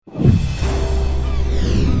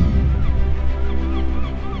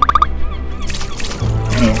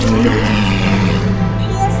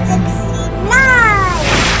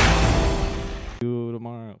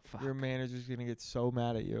gonna get so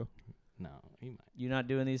mad at you. No, he might. You not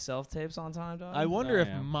doing these self tapes on time, dog? I wonder if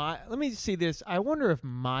am. let me see this. I wonder if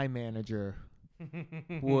my manager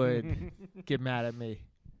would get mad at me.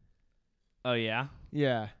 Oh yeah.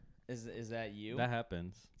 Yeah. Is that you? That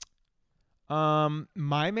happens.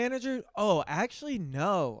 My manager? Oh, actually,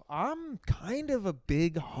 no. I'm kind of a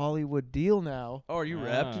big Hollywood deal now. Oh, are you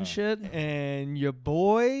repped and shit? And your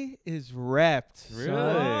boy is repped. Really?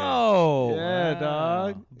 son. Oh. Yeah, Wow.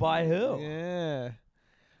 dog. By who? Yeah.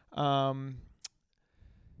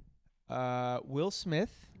 Will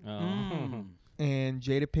Smith Oh. Mm. and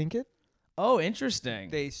Jada Pinkett. Oh, interesting.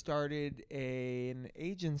 They started an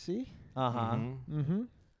agency. Uh-huh. Mhm. Mm-hmm.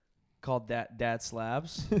 Called Dad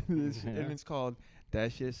Slabs. And it's called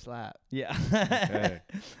That Shit Slap. Yeah. Okay.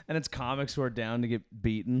 And it's comics who are down to get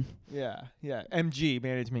beaten. Yeah, yeah. MG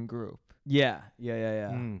Management Group. Yeah.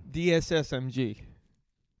 Mm. DSSMG.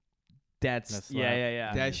 That's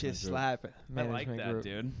yeah. That Shit Management Group. Slap I like Management that, Group.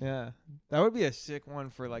 dude. Yeah. That would be a sick one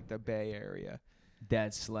for like the Bay Area.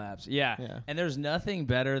 Dad Slabs. Yeah. Yeah. And there's nothing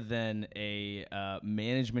better than a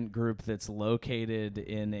management group that's located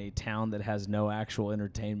in a town that has no actual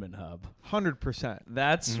entertainment hub. 100%.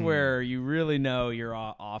 That's where you really know you're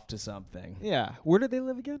off to something. Yeah. Where do they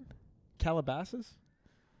live again? Calabasas?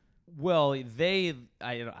 Well, I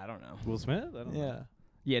don't know. Will Smith? I don't know. Yeah.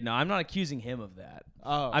 Yeah, no, I'm not accusing him of that.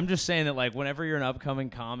 Oh. I'm just saying that, like, whenever you're an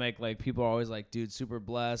upcoming comic, like, people are always like, dude, super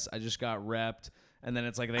blessed. I just got repped. And then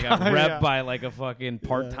it's like they got repped Yeah. by, like, a fucking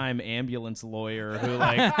part-time ambulance lawyer who,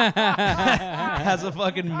 like, has a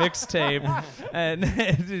fucking mixtape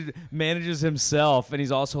and manages himself. And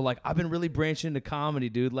he's also like, I've been really branching into comedy,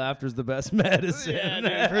 dude. Laughter's the best medicine.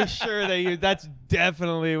 Yeah, dude, for sure. That's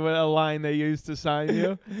definitely a line they used to sign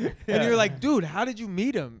you. And you're like, dude, how did you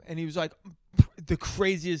meet him? And he was like, the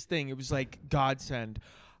craziest thing. It was like godsend.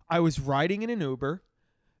 I was riding in an Uber,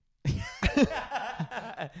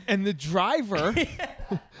 and the driver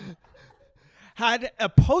had a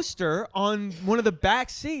poster on one of the back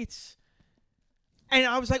seats. And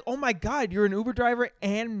I was like, oh my God, you're an Uber driver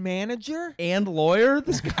and manager? And lawyer?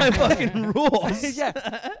 This guy fucking rules.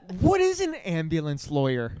 Yeah. What is an ambulance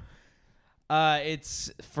lawyer?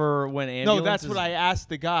 It's for when ambulances... No, that's what I asked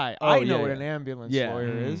the guy. Oh, I know yeah, what yeah. an ambulance Yeah.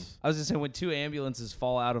 lawyer is. I was just saying when two ambulances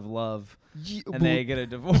fall out of love Ye- and they get a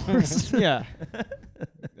divorce. yeah.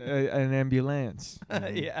 An ambulance.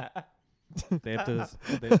 Yeah. They have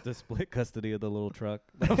to split custody of the little truck.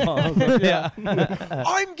 That follows them. Yeah.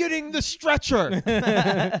 I'm getting the stretcher.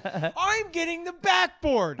 I'm getting the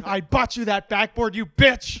backboard. I bought you that backboard, you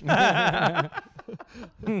bitch.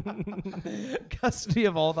 Custody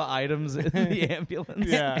of all the items in the ambulance.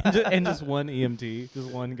 Yeah. and just one EMT,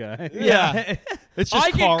 just one guy. Yeah. It's just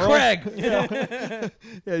I Carl. get Craig.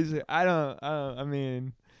 Yeah, he's like, I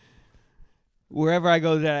mean, wherever I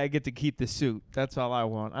go, that I get to keep the suit. That's all I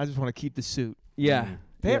want. I just want to keep the suit. Yeah. Mm.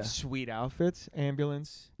 They have sweet outfits,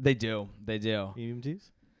 ambulance. They do. They do. EMTs?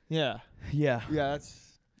 Yeah. Yeah. Yeah, that's...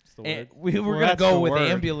 That's the And word. we were Well, going to that's go the with word.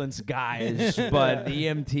 ambulance guys, but the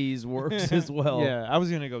EMTs works as well. Yeah, I was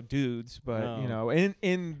going to go dudes, but, No. you know,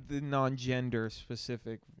 in the non-gender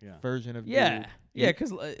specific Yeah. version of Yeah. dude. Yeah,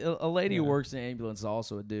 because a lady who Yeah. works in an ambulance is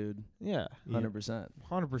also a dude. Yeah. 100%.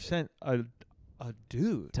 100% a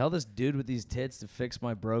dude. Tell this dude with these tits to fix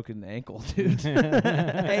my broken ankle, dude.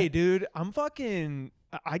 Hey, dude, I'm fucking...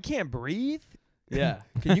 I can't breathe. Yeah.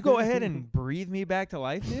 Can you go ahead and breathe me back to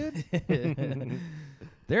life, dude?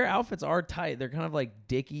 Their outfits are tight. They're kind of like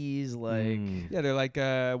Dickies, like... Mm. Yeah, they're like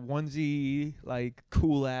onesie, like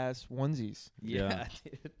cool-ass onesies. Yeah,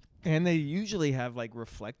 dude. And they usually have, like,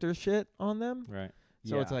 reflector shit on them. Right.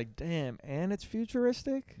 So it's like, damn, and it's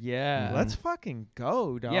futuristic? Yeah. Let's fucking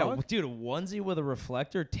go, dog. Yeah, dude, a onesie with a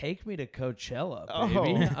reflector, take me to Coachella, Oh.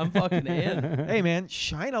 baby. I'm fucking in. Hey, man,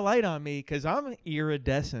 shine a light on me because I'm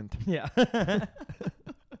iridescent. Yeah.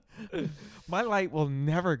 My light will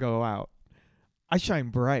never go out. I shine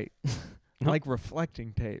bright like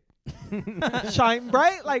reflecting tape. Shine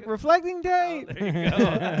bright like reflecting tape. There you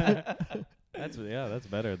go. That's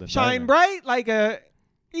better than Shine Batman. bright like a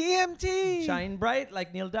EMT. Shine bright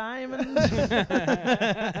like Neil Diamond.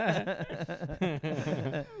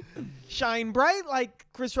 Shine bright like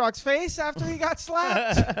Chris Rock's face after he got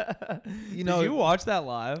slapped. Did you watch that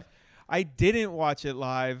live? I didn't watch it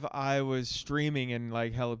live. I was streaming and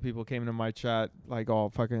like hella people came into my chat, like all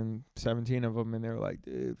fucking 17 of them, and they were like,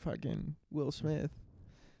 dude, fucking Will Smith.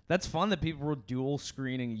 That's fun that people were dual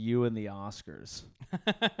screening you and the Oscars.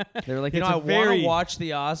 They were like, It's I a want very- to watch the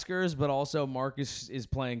Oscars, but also Marcus is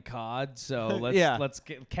playing COD, so let's Yeah.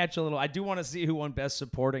 catch a little. I do want to see who won Best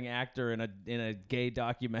Supporting Actor in a gay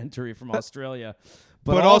documentary from Australia,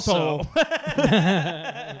 but But also,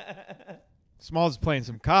 Smalls is playing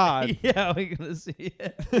some COD. Yeah, we're gonna see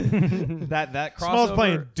it. that crossover. Smalls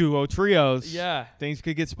playing duo trios. Yeah, Things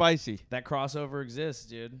could get spicy. that crossover exists,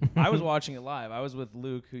 dude. I was watching it live. I was with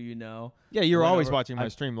Luke, who you know. Yeah, you're Went always over- watching my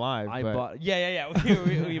stream live. I but bought. Yeah.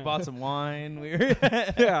 We bought some wine. We were.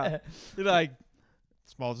 yeah. You're like,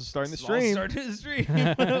 Smalls is starting the stream. Started the stream.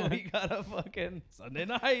 We got a fucking Sunday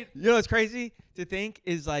night. You know what's crazy to think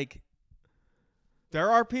is like,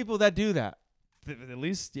 there are people that do that. At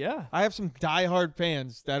least, yeah. I have some diehard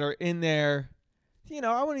fans that are in there. You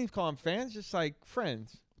know, I wouldn't even call them fans, just like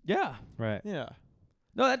friends. Yeah. Right. Yeah.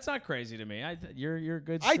 No, that's not crazy to me. You're a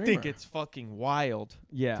good I streamer. think it's fucking wild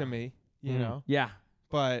yeah. to me, you Mhm. know. Yeah.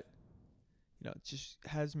 But it just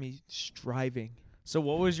has me striving So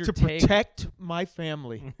what was your to take? protect my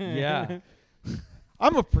family. Yeah.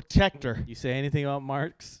 I'm a protector. You say anything about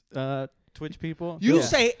Mark's Twitch people? You Yeah.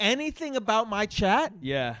 say anything about my chat,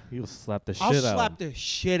 Yeah. He'll slap the shit I'll out slap of him. the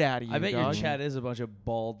shit out of you. I bet your dog. chat is a bunch of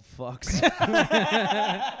bald fucks.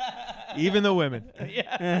 Even the women.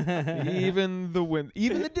 yeah. Even the women.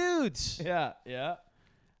 Even the dudes. Yeah. Yeah.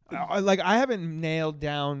 I haven't nailed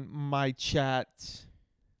down my chat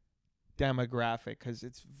demographic because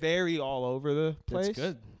it's very all over the place. That's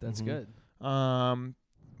good. That's Mhm. good.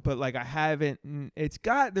 But like I haven't. There's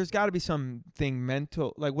got to be something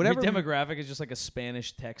mental, like whatever. Your demographic is just like a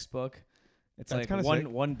Spanish textbook. It's That's like kinda one sick.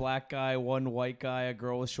 one black guy, one white guy, a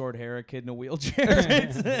girl with short hair, a kid in a wheelchair.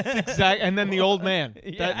 Exact, and then the old man.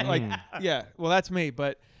 Yeah. That, like, yeah. Well, that's me.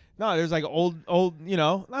 But no, there's like old. I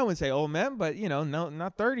wouldn't say old men, but no,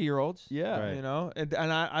 not 30-year-olds. Yeah. Right. You know, and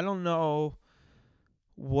I don't know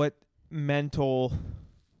what mental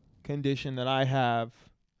condition that I have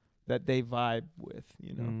that they vibe with.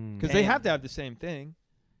 Because they And- have to have the same thing.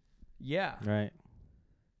 Yeah. Right.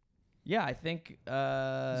 Yeah, I think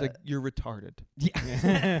It's like you're retarded.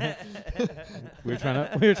 yeah. We were trying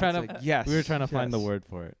It's like, yes. we were trying to find the yes. word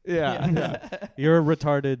for it. Yeah. Yeah. You're a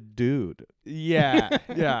retarded dude. Yeah.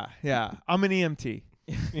 Yeah. I'm an EMT.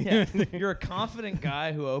 Yeah. You're a confident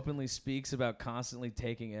guy who openly speaks about constantly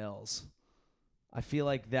taking L's. I feel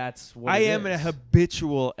like that's what I it am a is.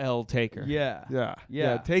 habitual L taker. Yeah. Yeah.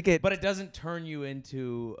 Yeah. Take it. But it doesn't turn you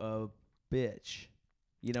into a bitch.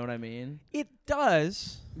 You know what I mean? It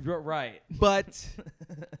does. Right. But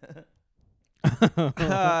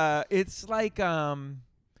it's like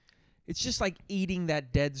it's just like eating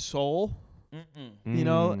that dead soul, you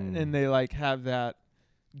know, and they like have that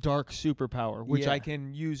dark superpower, which Yeah. I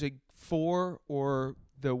can use it for or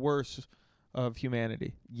the worst of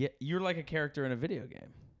humanity. Yeah, you're like a character in a video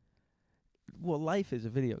game. Well, life is a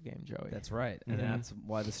video game, Joey. That's right. And Mhm. that's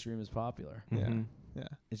why the stream is popular. Mhm. Yeah.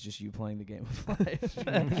 It's just you playing the game of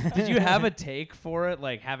life. Did you have a take for it,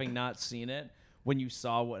 like having not seen it when you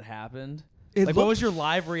saw what happened? It Like, what looked- was your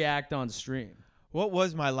live react on stream? What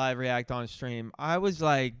was my live react on stream? I was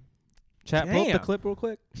like, Chat, pull up the Damn. clip real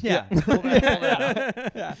quick. Yeah.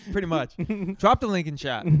 yeah, pretty much. Drop the link in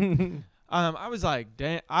chat. I was like,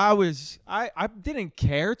 damn. I didn't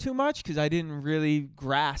care too much because I didn't really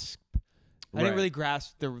grasp. I didn't Right. really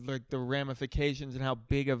grasp the ramifications and how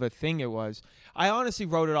big of a thing it was. I honestly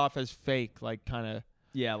wrote it off as fake, like kind of,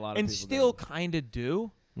 Yeah, a lot of and people still do. kind of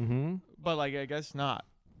do, Mm-hmm. but like I guess not.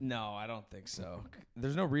 No, I don't think so.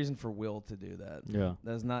 There's no reason for Will to do that. Yeah.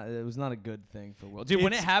 It was not a good thing for Will. Dude,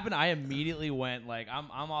 when it It's- happened, I immediately went like, I'm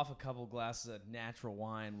off a couple glasses of natural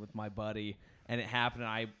wine with my buddy, and it happened,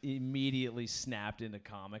 and I immediately snapped into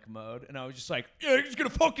comic mode, and I was just like, yeah, you're just gonna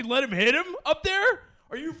fucking let him hit him up there?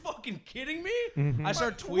 Are you fucking kidding me? I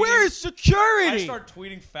start tweeting. Where's security? I start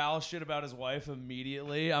tweeting foul shit about his wife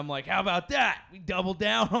immediately. I'm like, how about that? We double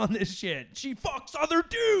down on this shit. She fucks other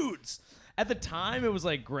dudes. At the time, it was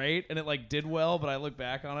like great and it like did well, but I look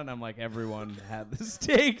back on it and I'm like, everyone had this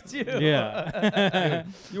take too. Yeah.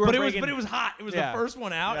 You were but breaking- it was hot. It was Yeah. the first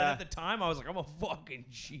one out, Yeah. and at the time, I was like, I'm a fucking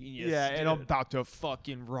genius. Yeah, and I'm dude. about to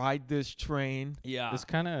fucking ride this train. Yeah. It's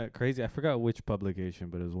kind of crazy. I forgot which publication,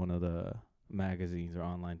 but it was one of the magazines or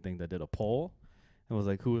online thing that did a poll. It was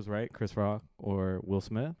like, who was right, Chris Rock or Will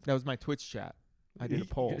Smith? That was my Twitch chat. I did a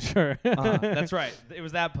poll. Sure. That's right. It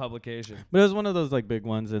was that publication. But it was one of those like big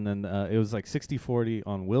ones, and then it was like 60-40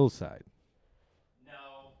 on Will's side.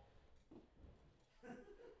 No.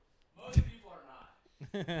 Most people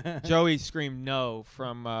are not. Joey screamed no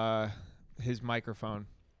from his microphone.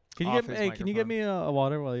 Can you Off get his Can you get me a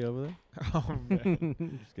water while you're over there? Oh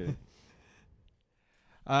man. Just kidding.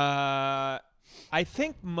 I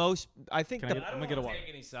think Can I the get- I I'm don't gonna get a want water. to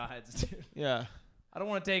take any sides, dude. yeah. I don't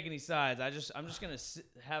want to take any sides. I'm just gonna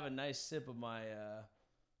have a nice sip of my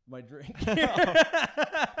my drink.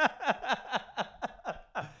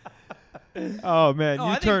 Oh man, No,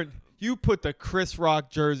 I you think- You put the Chris Rock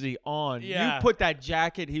jersey on. Yeah. You put that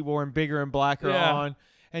jacket he wore in Bigger and Blacker Yeah. on,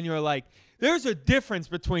 and you're like, there's a difference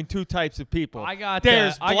between two types of people. I got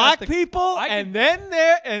There's I got black the- people, I can- and then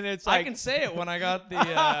and it's like I can say it when I got the when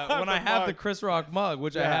I The have the mug. Chris Rock mug,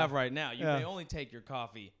 which I Yeah. have right now. You Yeah. may only take your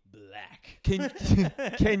coffee black.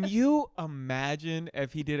 Can you imagine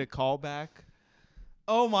if he did a callback?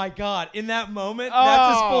 Oh my God! In that moment,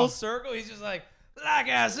 that's his Oh. full circle. He's just like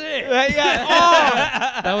I see.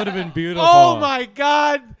 Yeah. That would have been beautiful. Oh my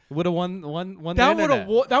God. Would have won the That would internet.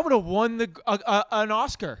 have that would have won the an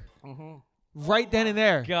Oscar right then and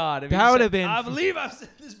there. God, if he That said, would have been. I believe I've said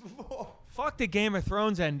this before. Fuck the Game of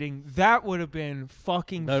Thrones ending. That would have been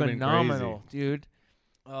fucking That'd have been phenomenal, dude.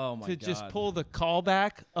 Oh my To God! just pull the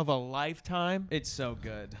callback of a lifetime. It's so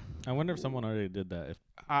good. I wonder if someone already did that.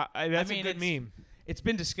 That's mean, a good meme. It's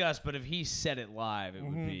been discussed, but if he said it live, it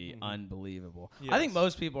would be unbelievable. I think Yes.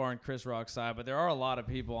 most people are on Chris Rock's side, but there are a lot of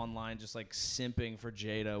people online just like simping for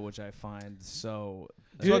Jada, which I find so.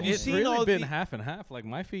 So have you it's seen really all been the- half and half. Like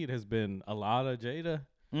my feed has been a lot of Jada,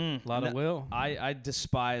 a lot of No, Will. I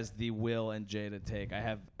despise the Will and Jada take. I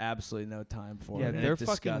have absolutely no time for Yeah, it. and they're it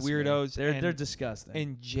fucking disgusts me. weirdos, They're and- disgusting.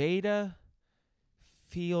 And Jada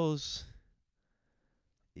feels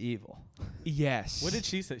evil. yes. What did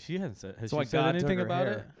she say? She hasn't said. Has So she I said God took anything her about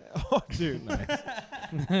hair. it? Oh, dude.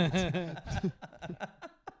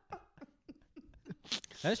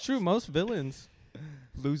 That's true. Most villains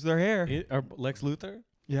Lose their hair. are Lex Luthor.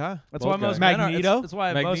 Yeah. That's Bald why most guy. men are. Magneto? That's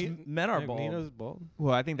why most men are bald. Magneto's bald.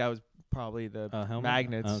 Well, I think that was probably the Helmet?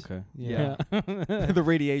 magnets. Okay. Yeah. the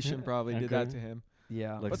radiation probably did that Okay. to him.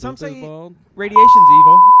 Yeah. Lex But some Luthor's say- bald. Radiation's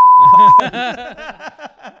evil.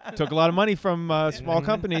 Took a lot of money from small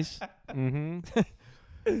companies.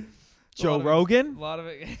 Mm-hmm. Joe lot of- Rogan. A lot of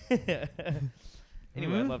it.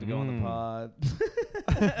 Anyway, I'd love to go on the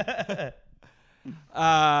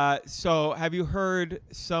pod. So have you heard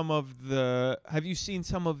have you seen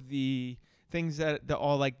some of the things that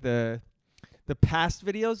all like the past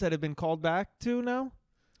videos that have been called back to now?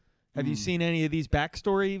 Have you seen any of these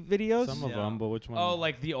backstory videos? Some of Yeah. them, but which one? Oh,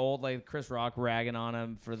 like the old, like Chris Rock ragging on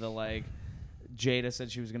him for the like. Jada said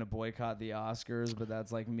she was gonna boycott the Oscars, but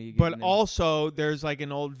that's like me. But getting also, there's like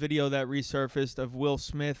an old video that resurfaced of Will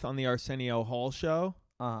Smith on the Arsenio Hall show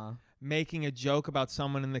making a joke about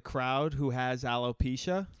someone in the crowd who has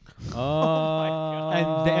alopecia Oh.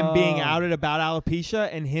 and being outed about alopecia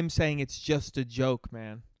and him saying it's just a joke,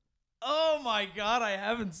 man. Oh my God, I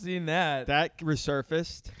haven't seen that. That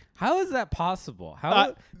resurfaced. How is that possible? How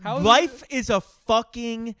is Life is a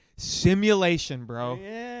fucking simulation, bro.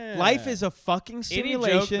 Yeah. Life is a fucking Any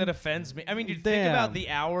simulation. joke that offends me. I mean, dude, think about Damn. the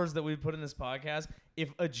hours that we've put in this podcast.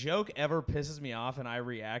 If a joke ever pisses me off and I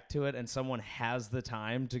react to it and someone has the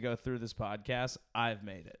time to go through this podcast, I've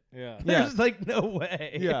made it. Yeah. Yeah. There's like no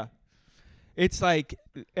way. Yeah. It's like,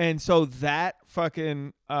 and so that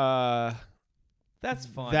fucking, That's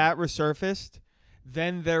fun. that resurfaced.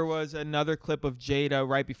 Then there was another clip of Jada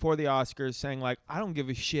right before the Oscars saying like, I don't give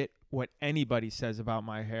a shit what anybody says about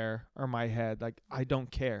my hair or my head. Like, I don't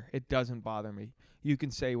care. It doesn't bother me. You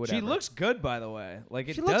can say whatever. She looks good, by the way. Like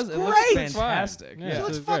it She looks does. It looks great. It's fine. fantastic. Yeah. She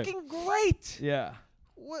looks She's great. fucking great. Yeah.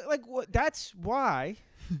 What? That's why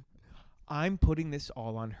I'm putting this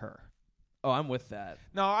all on her. Oh, I'm with that.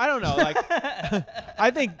 No, I don't know. Like,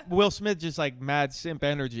 I think Will Smith just like mad simp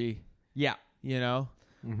energy. Yeah. You know.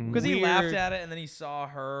 Mm-hmm. Because he laughed Weird. at it, and then he saw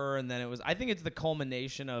her, and then it was. I think it's the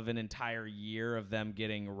culmination of an entire year of them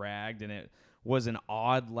getting ragged, and it was an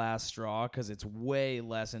odd last straw because it's way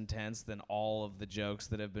less intense than all of the jokes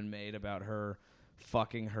that have been made about her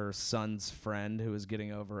fucking her son's friend who is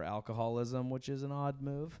getting over alcoholism, which is an odd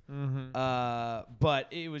move. Mm-hmm. But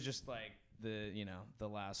it was just like the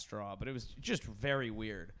last straw. But it was just very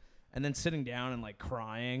weird. And then sitting down and like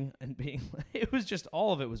crying and being, it was just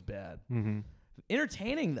all of it was bad. Mm-hmm.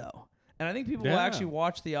 Entertaining though, and I think people will Yeah. actually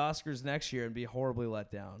watch the Oscars next year and be horribly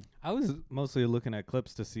let down. I was mostly looking at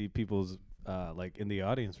clips to see people's like in the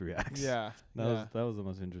audience reacts. Yeah. That was the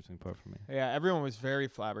most interesting part for me. Yeah, everyone was very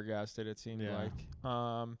flabbergasted, it seemed Yeah. like.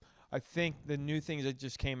 I think the new things that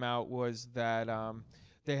just came out was that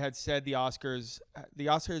they had said the Oscars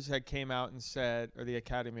had came out and said, or the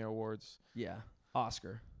Academy Awards. Yeah,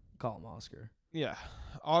 Oscar, call him Oscar. Yeah.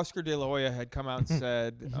 Oscar De La Hoya had come out and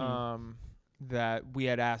said that we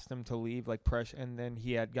had asked him to leave, like press, and then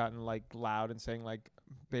he had gotten like loud and saying like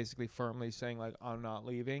basically firmly saying like I'm not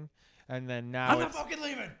leaving. And then now I'm not it's, fucking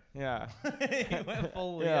leaving. yeah. He went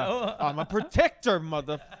full Leo. Yeah. I'm a protector,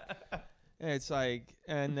 mother. It's like,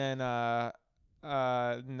 and then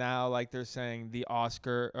now like they're saying the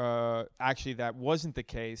Oscar, actually that wasn't the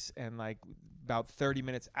case, and like about 30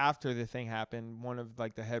 minutes after the thing happened, one of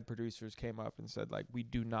like the head producers came up and said like, we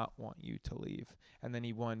do not want you to leave. And then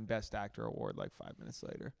he won Best Actor award like 5 minutes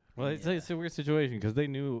later. Well, it's a weird situation because they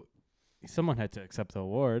knew someone had to accept the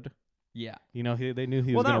award. Yeah. You know, they knew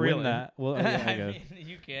he was Well, going not to really. win that. Well, yeah, I I guess. mean,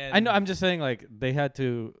 you can. I know. I'm just saying, like, they had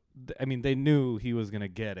to. I mean, they knew he was gonna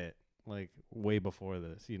get it, like, way before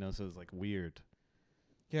this. You know, so it's like weird.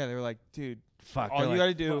 Yeah, they were like, dude, Fuck. all you got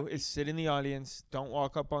to do is sit in the audience, don't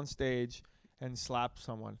walk up on stage and slap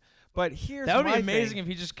someone. But here's That would be my amazing thing. if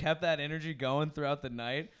he just kept that energy going throughout the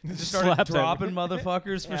night. And just Slapped started dropping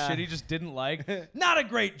motherfuckers for Yeah. shit he just didn't like. Not a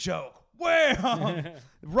great joke. Wham!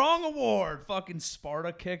 Wrong award. Fucking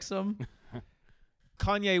Sparta kicks him.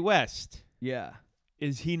 Kanye West, Yeah.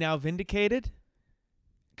 is he now vindicated?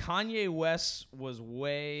 Kanye West was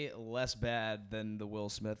way less bad than the Will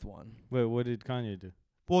Smith one. Wait, what did Kanye do?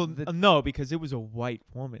 Well, The- no, because it was a white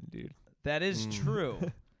woman, dude. That is true.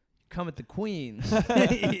 Come at the queen.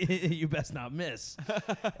 You best not miss.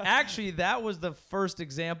 Actually, that was the first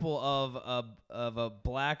example of a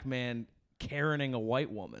black man Karening a white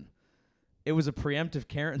woman. It was a preemptive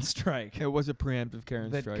Karen strike It was a preemptive Karen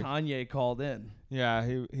that strike. Kanye called in. Yeah,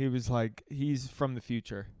 he was like, he's from the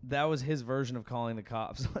future. That was his version of calling the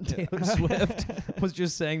cops on Taylor Swift. Was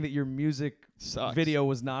just saying that your music Sucks. video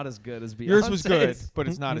was not as good as Beyonce's. Yours was good, but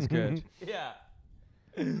it's not as good. Yeah.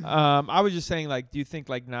 I was just saying, like, do you think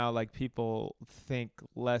like now, like people think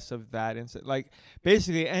less of that like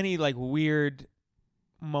basically any like weird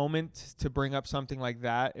moment to bring up something like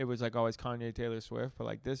that, it was like always Kanye, Taylor Swift, but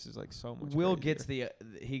like this is like so much. Will crazier.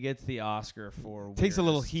 gets he gets the Oscar for takes a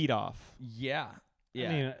little weirdest. heat off. Yeah.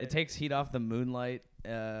 Yeah. mean, it takes heat off the Moonlight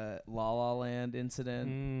La La Land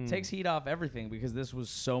incident. Takes heat off everything because this was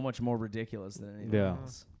so much more ridiculous than anything Yeah.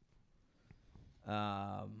 else.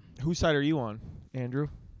 Whose side are you on, Andrew?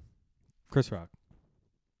 Chris Rock.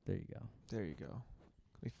 There you go. There you go.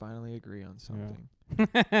 We finally agree on something.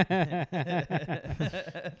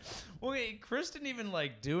 Well, Chris didn't even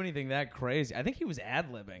like do anything that crazy. I think he was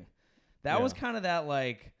ad-libbing. That Yeah. was kind of that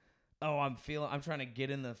like, oh, I'm trying to get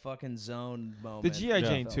in the fucking zone moment. The G.I. Yeah.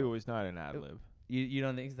 Jane 2 was not an ad lib. You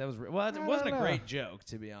don't think that was well? It I wasn't a don't know. great joke,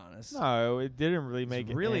 to be honest. No, it didn't really It's make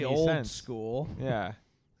it really any old sense. school, Yeah,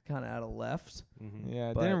 kind of out of left. yeah,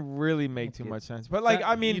 it But didn't really make it's too good. much sense. But like,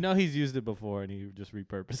 I mean, you know, he's used it before, and he just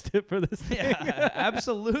repurposed it for this thing. Yeah,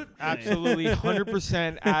 absolutely. absolutely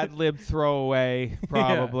 100% ad lib throwaway,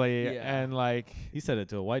 probably, Yeah. and like He said it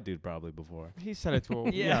to a white dude probably before. he said it to a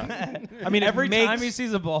Yeah. I mean, every it makes, time he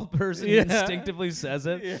sees a bald person, he Yeah. instinctively says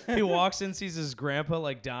it. He walks in, sees his grandpa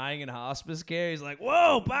like dying in hospice care. He's like,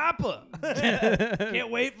 "Whoa, Papa! Can't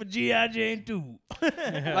wait for G.I. Jane 2."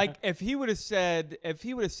 like if he would have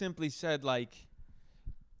simply said like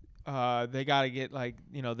they got to get like,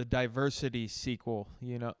 you know, the diversity sequel,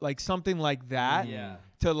 you know, like something like that Yeah.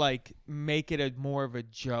 to like make it a more of a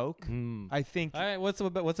joke. I think All right, what's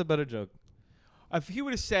a better joke? if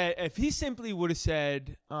he simply would have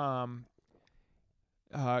said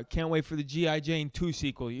can't wait for the G.I. Jane 2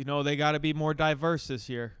 sequel, you know, they got to be more diverse this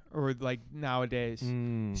year or like nowadays.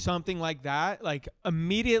 Something like that, like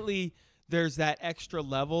immediately there's that extra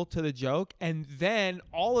level to the joke, and then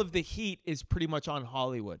all of the heat is pretty much on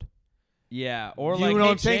Hollywood. Yeah, or You like, know what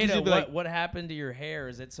hey, I'm saying? 'Cause Jada, you'd be like- what happened to your hair?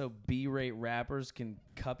 Is it so B-rate rappers can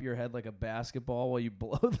cup your head like a basketball while you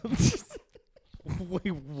blow them? Wait,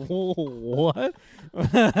 what?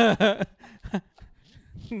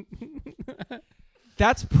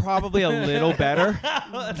 That's probably a little better.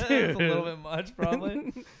 That's a little bit much,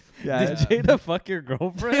 probably. Did Jada fuck your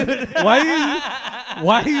girlfriend? Why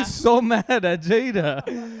are you so mad at Jada?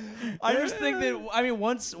 I just think that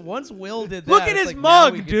once Will did that, Look at it's his like, now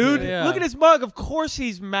we mug, can do dude. it. Yeah. Look at his mug. Of course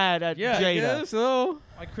he's mad at Jada. Yeah, so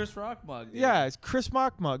My Chris Rock mug. Dude. Yeah, it's Chris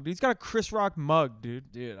Rock mug. Dude. He's got a Chris Rock mug,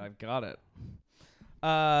 dude. Dude, I've got it.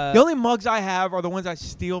 The only mugs I have are the ones I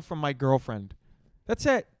steal from my girlfriend. That's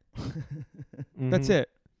it. That's it.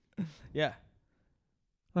 Yeah.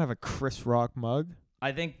 I don't have a Chris Rock mug.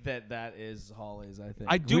 I think that is Holly's. I think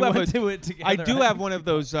I do we have went a- to it together. I do have one of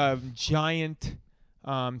those giant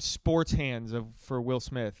sports hands for Will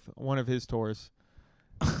Smith. One of his tours.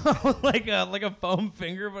 like a foam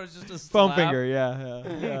finger, but it's just a Foam slap. finger,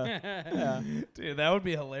 yeah. Dude, that would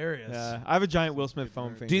be hilarious. Yeah. I have a giant Will Smith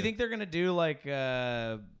foam finger. Do you think they're gonna do like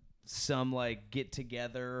some like get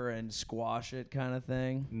together and squash it kind of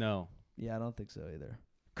thing? no. Yeah, I don't think so either.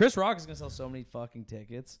 Chris Rock is gonna sell so many fucking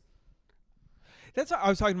tickets. That's I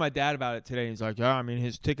was talking to my dad about it today. He's like, "Yeah, I mean,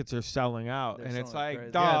 his tickets are selling out," They're and it's selling like,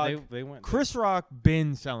 crazy. dog, Yeah, they went. Chris Rock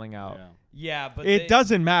been selling out. Yeah. Yeah, but It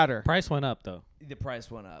doesn't matter. Price went up though. The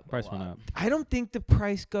price went up. Price a went lot. up. I don't think the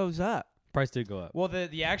price goes up. Price did go up. Well,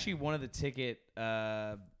 the actually one of the ticket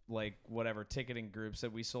like whatever ticketing groups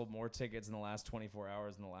said we sold more tickets in the last 24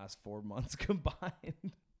 hours in the last 4 months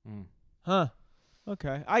combined. Huh.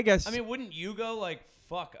 Okay. I guess. I mean, wouldn't you go like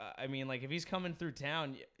fuck? I mean, like if he's coming through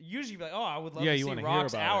town, usually you'd be like, oh, I would love Yeah, to you see wanna hear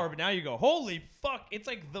Rock's about Hour, it. but now you go, holy fuck! It's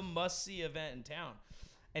like the must-see event in town.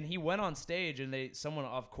 And he went on stage, and someone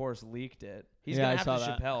of course leaked it. He's Yeah, gonna I have saw to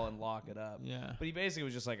that. Chappelle and lock it up. Yeah. But he basically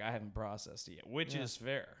was just like, I haven't processed it yet, which Yeah. is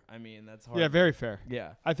fair. I mean, that's hard. Yeah, very fair.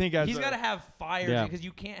 Yeah. I think as He's got to have fire Yeah. because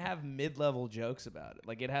you can't have mid-level jokes about it.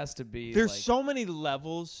 Like it has to be. There's like, so many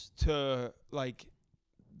levels to like.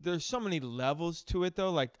 There's so many levels to it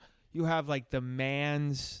though. Like you have like the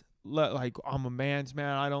man's like I'm a man's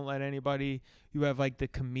man. I don't let anybody. You have like the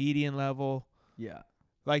comedian level. yeah.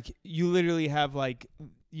 Like you literally have like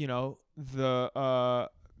the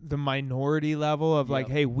minority level of like,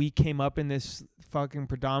 Yep. hey, we came up in this fucking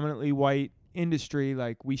predominantly white industry.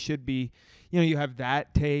 Like we should be. You have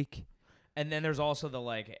that take. And then there's also the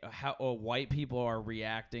like how white people are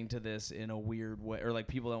reacting to this in a weird way, or like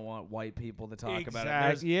people don't want white people to talk about it.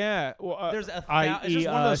 There's, Yeah. Well, there's it's i.e. just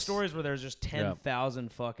one of those us. stories where there's just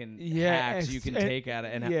 10,000 fucking Yeah, hacks you it's- can and- take at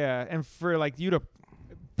it. And Yeah, and for like you to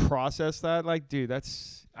process that, like, dude,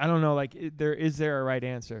 that's I don't know. Like, is there a right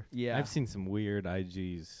answer? yeah, I've seen some weird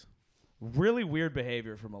IGs. really weird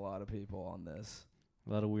behavior from a lot of people on this. A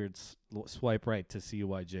lot of weird swipe right to see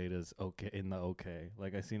why Jada's okay in the okay.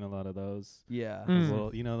 Like I seen a lot of those. Yeah, Mm. Those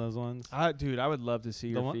little, you know those ones. Dude, I would love to see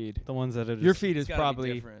your feed. The ones that are just Your feed it's is gotta be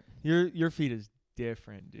probably different. your feed is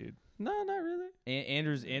different, dude. No, not really.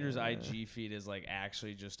 Andrew's IG feed is like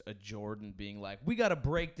actually just a Jordan being like, we got to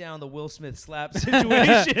break down the Will Smith slap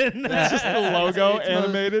situation. That's just the logo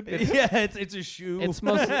animated. Yeah, it's a shoe. It's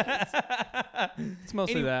mostly it's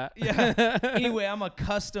mostly that. Yeah. Anyway, I'm a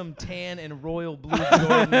custom tan and royal blue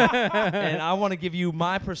Jordan, and I want to give you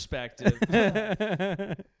my perspective.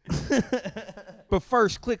 But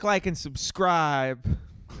first, click like and subscribe.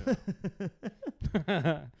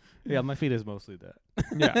 Yeah, my feed is mostly that.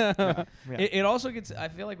 Yeah. It also gets, I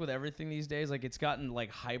feel like with everything these days, like it's gotten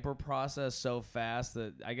like hyper processed so fast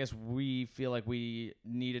that I guess we feel like we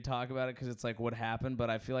need to talk about it because it's like what happened.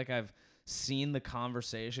 But I feel like I've seen the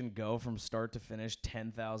conversation go from start to finish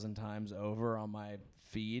 10,000 times over on my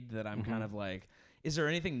feed that I'm kind of like, is there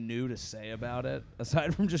anything new to say about it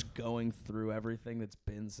aside from just going through everything that's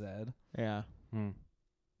been said? Yeah. Mm.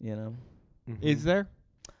 You know? Is there?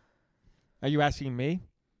 Are you asking me?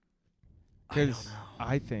 I don't Because know.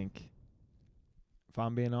 I think, if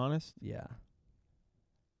I'm being honest, Yeah.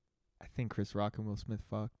 I think Chris Rock and Will Smith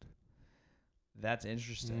fucked. That's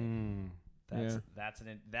interesting. Yeah.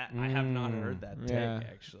 I have not heard that take Yeah.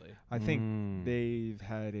 actually. I think they've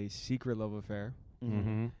had a secret love affair,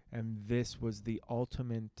 Mm-hmm. and this was the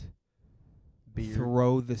ultimate Beard.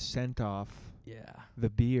 throw the scent off Yeah. the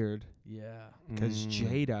beard Yeah. because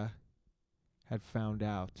Jada had found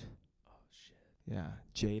out. Oh shit. Yeah,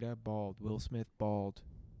 Jada bald, Will Smith bald.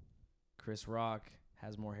 Chris Rock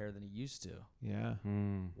has more hair than he used to. Yeah,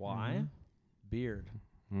 Why? Mhm. Beard,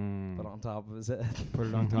 but on top of his head. put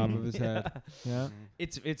it on top of his head. Yeah,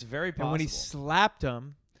 It's very possible. and when he slapped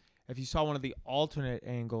him, if you saw one of the alternate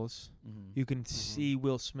angles, Mhm. you can see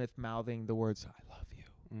Will Smith mouthing the words "I love you"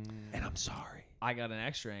 and "I'm sorry." I got an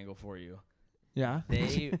extra angle for you. Yeah,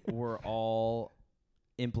 They were all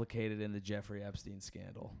implicated in the Jeffrey Epstein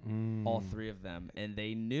scandal. All three of them, and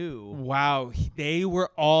they knew. wow, they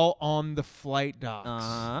were all on the flight docks.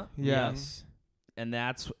 Uh-huh. Yes. And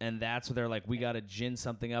that's where they're like, we got to gin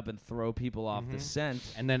something up and throw people off the scent.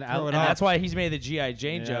 And then Throw it And off. that's why he's made the G.I.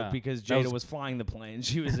 Jane Yeah. joke, because That Jada was flying the plane.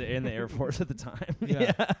 She was in the Air Force at the time.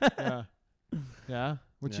 Yeah. Yeah. Yeah.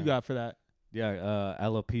 What you Yeah. got for that?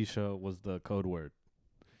 Alopecia was the code word.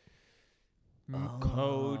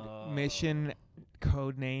 Mission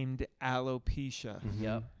code named alopecia.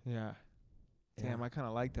 Yep. Yeah. Damn, Yeah. I kind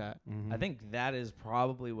of like that. I think that is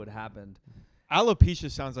probably what happened. Alopecia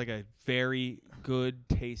sounds like a very good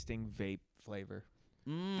tasting vape flavor.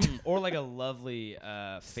 Or like a lovely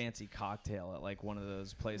fancy cocktail at like one of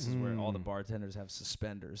those places where all the bartenders have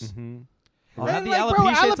suspenders. I'll have the Like, bro,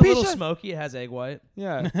 alopecia. It's a little alopecia- smoky. It has egg white.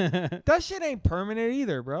 Yeah. That shit ain't permanent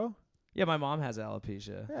either, bro. Yeah, my mom has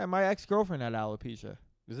alopecia. Yeah, my ex-girlfriend had alopecia.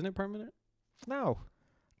 Isn't it permanent? No.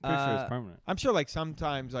 Pretty sure Uh, it's permanent. I'm sure like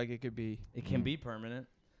sometimes like it could be It can be permanent.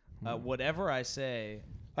 Whatever I say,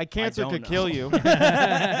 like cancer don't could know. kill you.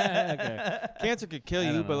 Okay. Cancer could kill I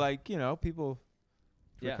you, don't but know. like, people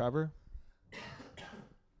Yeah. recover.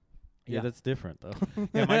 Yeah, that's different though.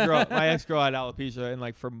 Yeah, my ex-girl had alopecia, and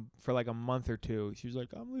like for like a month or two, she was like,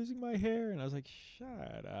 "I'm losing my hair," and I was like,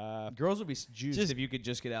 "Shut up." Girls would be juiced Just- if you could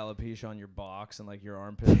just get alopecia on your box and like your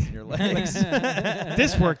armpits and your legs.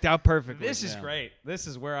 This worked out perfectly. This is Yeah. great. This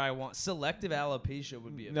is where I want selective alopecia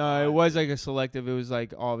would be. No, it was like a selective. It was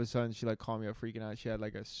like all of a sudden she like called me up freaking out. She had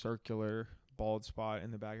like a circular bald spot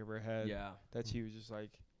in the back of her head Yeah, that she was just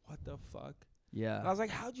like, "What the fuck?" yeah, And I was like,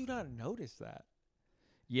 "How'd you not notice that?"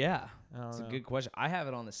 yeah. I don't That's a know. good question. I have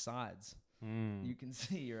it on the sides. Mm. You can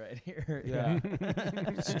see right here.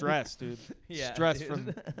 Yeah. Stress, dude. Yeah, Stress dude. from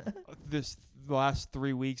the last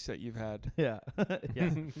 3 weeks that you've had. yeah, yeah.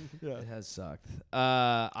 Yeah. It has sucked.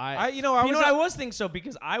 I I was thinking so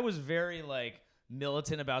because I was very like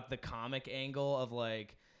militant about the comic angle of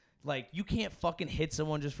like you can't fucking hit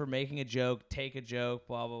someone just for making a joke, take a joke,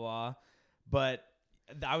 blah blah blah. But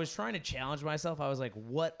I was trying to challenge myself. I was like,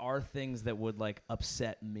 what are things that would like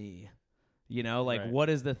upset me? You know, like Right. what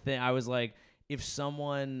is the thing? I was like, if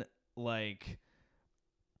someone like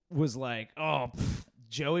was like, oh.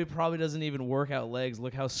 Joey probably doesn't even work out legs.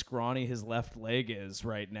 Look how scrawny his left leg is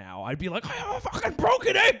right now. I'd be like, I have a fucking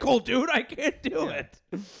broken ankle, dude. I can't do it.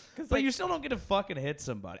 But you still don't get to fucking hit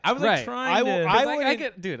somebody. I was like Right. trying I to. will- I wouldn't-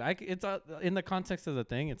 get, dude. It's in the context of the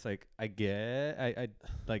thing. It's like I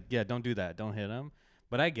like, yeah, don't do that. Don't hit him.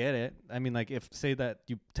 But I get it. I mean, like, if say that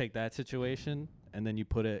you take that situation and then you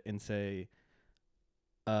put it in, say,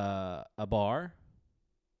 a bar.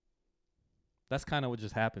 That's kind of what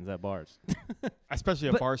just happens at bars. Especially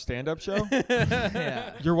a But- bar stand-up show.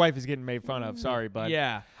 yeah. Your wife is getting made fun of. Sorry, bud.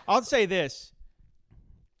 Yeah. I'll say this.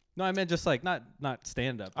 No, I meant just like not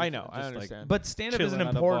stand up. I know. I understand. But stand up is an Chilling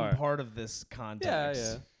at a important bar. part of this Yeah, context.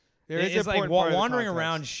 yeah. There is It's an like important part of the wandering context.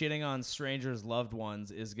 around shitting on strangers' loved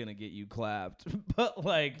ones is going to get you clapped. But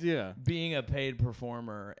like Yeah. being a paid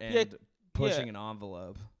performer and Yeah, pushing an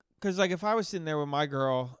envelope. Because, like, if I was sitting there with my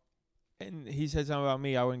girl and he said something about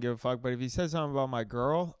me, I wouldn't give a fuck. But if he said something about my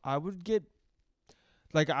girl, I would get,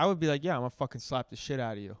 like, I would be like, yeah, I'm going to fucking slap the shit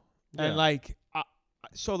out of you. Yeah. And, like,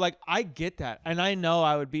 so, like, I get that. And I know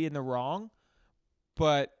I would be in the wrong,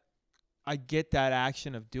 but I get that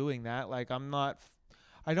action of doing that. Like, I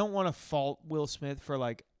don't want to fault Will Smith for,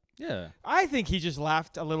 like, Yeah. I think he just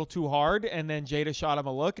laughed a little too hard, and then Jada shot him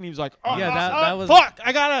a look, and he was like, "Oh, Yeah, that was- fuck!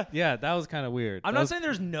 I gotta." Yeah, that was kind of weird. I'm That not was- saying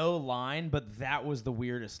there's no line, but that was the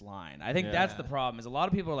weirdest line. I think Yeah. that's the problem. Is a lot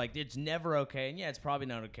of people are like, it's never okay, and yeah, it's probably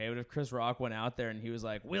not okay. But if Chris Rock went out there and he was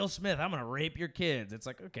like, Will Smith, I'm gonna rape your kids, it's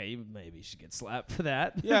like, okay, maybe you should get slapped for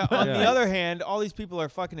that. Yeah. On the Yeah. other hand, all these people are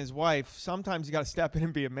fucking his wife. Sometimes you gotta step in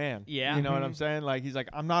and be a man. Yeah. You know what I'm saying? Like he's like,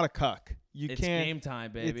 I'm not a cuck. You It's can't. game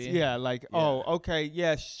time, baby. Yeah. Like, Yeah. oh, okay,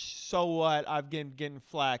 yeah. So what? I've getting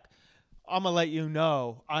flack. I'm gonna let you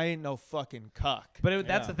know I ain't no fucking cuck. But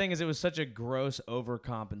that's Yeah. the thing is, it was such a gross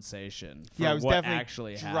overcompensation for Yeah, it was what definitely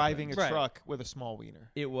actually driving happened. a truck with a small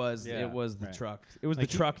wiener. It was Yeah, the right. truck. It was Like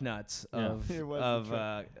the truck nuts Yeah. of It was the of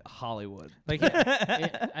truck. Hollywood. Like,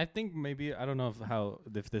 I think maybe I don't know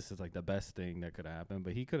if this is like the best thing that could happen,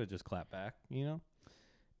 but he could have just clapped back, you know?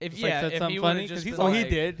 If Just, like, said if something he funny, would've 'cause just he's been all- he like-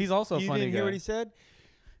 did. He's also a You funny didn't hear guy. what he said?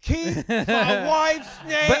 Keep my wife's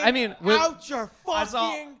name But I mean, out your I saw-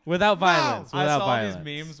 fucking without violence. I Without saw violence.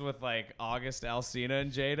 these memes with like August Alsina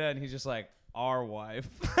and Jada, and he's just like, our wife.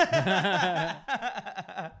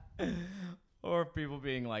 Or people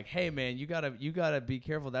being like, "Hey man, you gotta be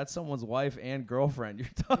careful. That's someone's wife and girlfriend you're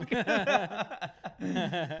talking about."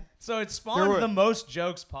 So it spawned There were- the most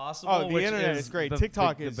jokes possible. Oh, the which internet is is great. the-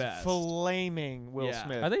 TikTok the is best. flaming Will Yeah.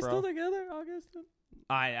 Smith. Are they bro. still together, August?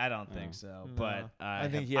 I don't think No. so, No. but I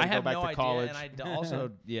think he had to go have back no to idea, college. and I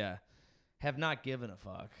also have not given a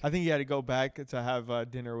fuck. I think he had to go back to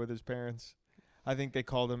have dinner with his parents. I think they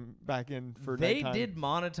called him back in for They nighttime. did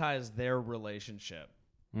monetize their relationship.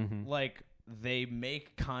 Mm-hmm. Like they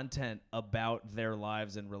make content about their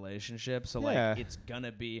lives and relationships, so Yeah. like it's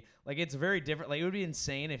gonna be like it's very different. Like it would be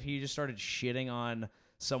insane if he just started shitting on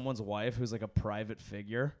someone's wife who's like a private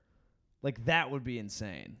figure. Like that would be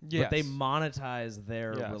insane. But they Yes. monetize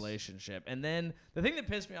their Yes. relationship. And then the thing that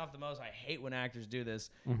pissed me off the most, I hate when actors do this,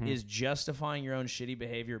 Mm-hmm. is justifying your own shitty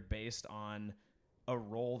behavior based on a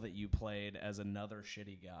role that you played as another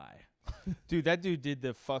shitty guy. Dude, that dude did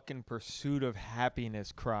the fucking Pursuit of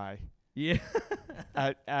Happiness cry Yeah.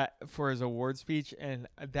 for his award speech, and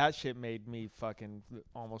that shit made me fucking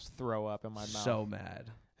almost throw up in my mouth. So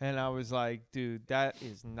mad. And I was like, dude, that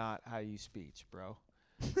is not how you speech, bro.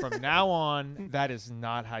 From now on, that is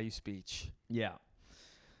not how you speech. Yeah.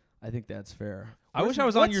 I think that's fair. I What's- wish I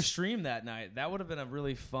was on your what's- stream that night. That would have been a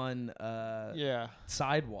really fun Yeah.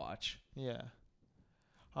 side watch. Yeah.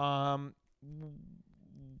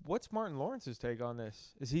 what's Martin Lawrence's take on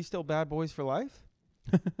this? Is he still Bad Boys for Life?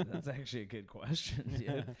 That's actually a good question.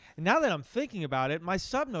 Dude. And now that I'm thinking about it, my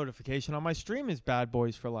sub notification on my stream is Bad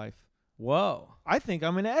Boys for Life. Whoa. I think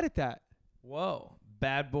I'm gonna edit that. Whoa.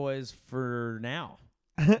 Bad Boys for now.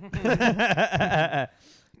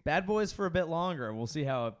 Bad Boys for a bit longer. We'll see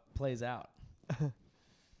how it plays out. Hmm.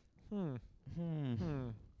 Hmm. Hmm.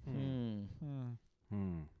 Hmm.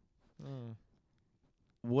 Hmm. Hmm.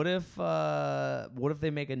 What if they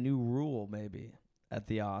make a new rule maybe at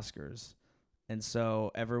the Oscars, and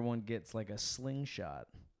so everyone gets like a slingshot,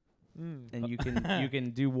 Hmm. and you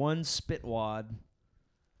can do one spit wad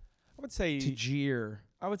I would say to jeer.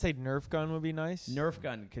 I would say Nerf gun would be nice. Nerf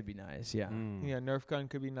gun could be nice. Yeah. Yeah, Nerf gun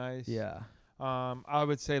could be nice. Yeah. I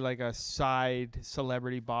would say like a side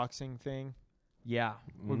celebrity boxing thing Yeah.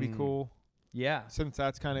 would be cool. Yeah. Since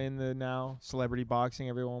that's kind of in the now celebrity boxing,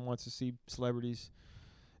 everyone wants to see celebrities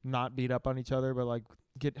not beat up on each other, but like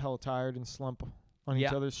get hella tired and slump on each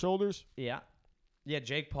Yeah. other's shoulders. Yeah. Yeah.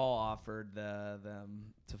 Jake Paul offered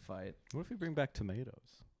them to fight. What if we bring back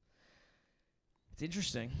tomatoes? It's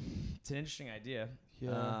interesting. It's an interesting idea.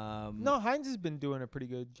 Yeah. No, Heinz has been doing a pretty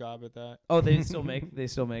good job at that. Oh, they still make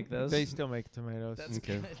those. They still make tomatoes. That's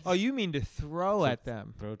Okay. good. Oh, you mean to throw at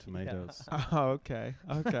them? Throw tomatoes. Oh, okay.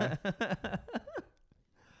 Okay.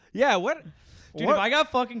 Yeah. What? Dude, what? if I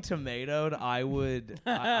got fucking tomatoed, I would.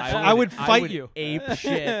 I would fight you. Ape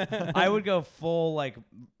shit. I would go full like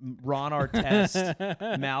Ron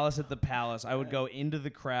Artest, Malice at the Palace. I would go into the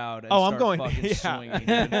crowd. And Oh, I'm start going- fucking yeah. swinging.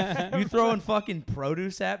 Dude. You throwing fucking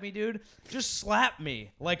produce at me, dude? Just slap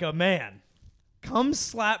me like a man. Come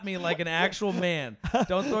slap me like an actual man.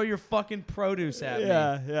 Don't throw your fucking produce at me.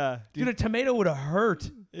 Yeah. Dude, a tomato would have hurt.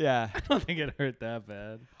 Yeah. I don't think it hurt that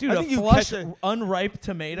bad. Dude, I a think you flush catch a- unripe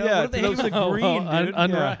tomato? Yeah, What if they to hit with those- a green, dude?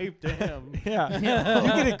 Unripe, damn. Yeah. You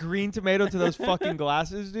get a green tomato to those fucking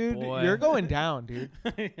glasses, dude. Boy. You're going down, dude.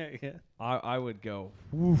 Yeah. I would go.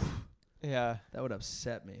 Yeah. That would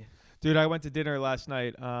upset me. Dude, I went to dinner last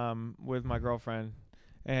night with my girlfriend,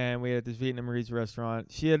 and we ate at this Vietnamese restaurant.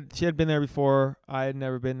 She had been there before. I had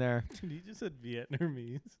never been there. Dude, you just said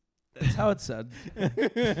Vietnamese. That's how it's said.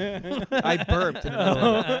 I burped in the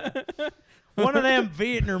middle of it. One of them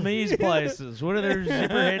Vietnamese places. What are their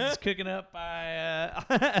zipperheads cooking up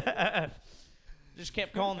by? Just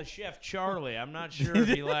kept calling the chef Charlie. I'm not sure if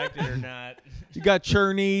he liked it or not. You got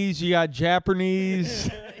Chinese, you got Japanese,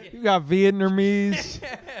 you got Vietnamese,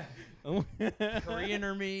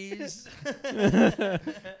 Korean-ermese.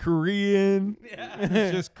 Korean.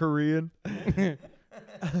 It's just Korean.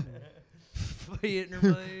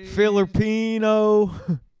 Vietnamese. Filipino.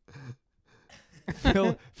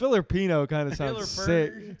 Filipino kind of sounds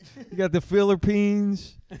sick. You got the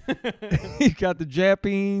Philippines. You got the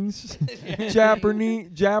Japanese.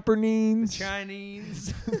 Japanese.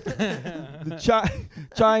 Chinese. The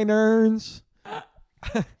Chiners.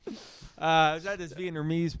 I was at this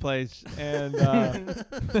Vietnamese place, and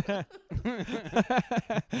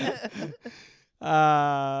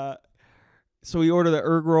so we ordered the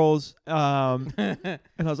egg rolls, and I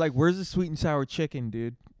was like, "Where's the sweet and sour chicken,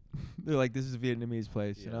 dude?" They're like, "This is a Vietnamese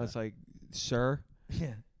place," and I was like, "Sir,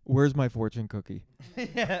 Yeah. where's my fortune cookie?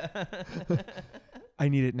 I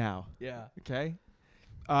need it now." Yeah. Okay.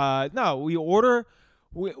 No, we order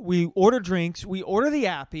drinks. We order the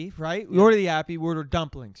appy, right? We order the appy. We order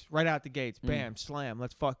dumplings right out the gates. Bam, slam.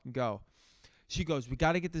 Let's fucking go. She goes, "We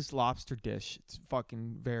got to get this lobster dish. It's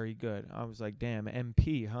fucking very good." I was like, "Damn,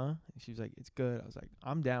 MP, huh?" And she was like, "It's good." I was like,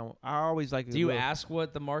 "I'm down." I always like. Do you ask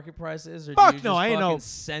what the market price is, or Fuck do you no, just I ain't fucking no-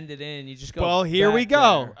 send it in? You just go. Well, here we back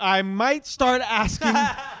go. there? I might start asking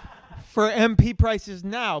for MP prices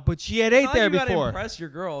now, but she had ate Nah, there you gotta before. impress your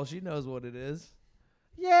girl. She knows what it is.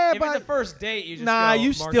 Yeah, If but it's a first date, you just nah, go, you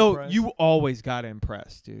market still price. you always gotta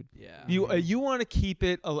impress, dude. Yeah. You want to keep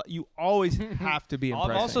it. You always have to be I'm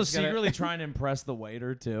impressing. also You gotta- secretly trying to impress the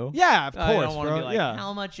waiter too. Yeah, of I course, don't want to bro. be like, yeah,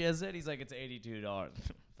 how much is it? He's like, it's $82.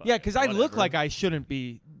 yeah, because I look Whatever. like I shouldn't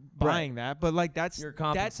be buying that, but like that's You're that's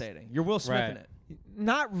compensating. You're Will Smithing Right. it.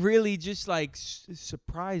 not really just like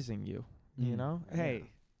surprising you. You know, hey,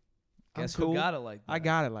 I'm Guess cool. who got it like that? I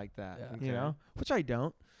got it like that. Yeah. You Okay. know, which I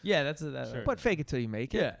don't. Yeah, that's a, Sure. But fake it till you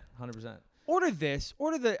make it. yeah, 100%. Order this.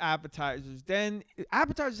 Order the appetizers. Then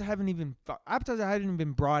appetizers hadn't even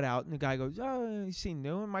been brought out, and the guy goes, "Oh, you seem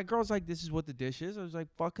new." And my girl's like, "This is what the dish is." I was like,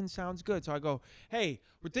 "Fucking sounds good." So I go, "Hey,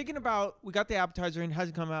 we're thinking about. We got the appetizer and it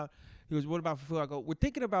hasn't come out." He goes, "What about for food?" I go, "We're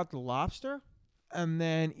thinking about the lobster, and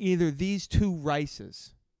then either these two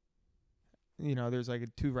rices. You know, there's like a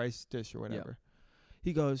 2 rice dish or whatever."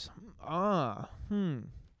 He goes,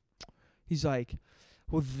 He's like,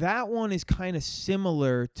 well, that one is kind of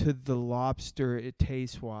similar to the lobster,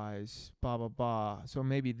 taste wise, blah blah blah. So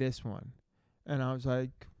maybe this one. And I was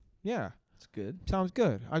like, yeah, It's good. sounds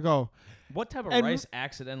good. I go, What type of And- rice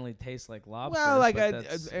accidentally tastes like lobster? Well, like But I-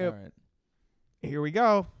 that's- I- all right. here we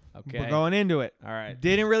go. Okay. We're going into it. All right.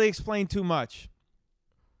 Didn't really explain too much.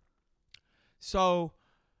 So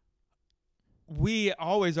we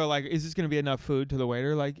always are like, is this going to be enough food to the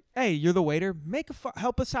waiter? Like, hey, you're the waiter.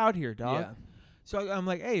 Help us out here, dog. Yeah. So I'm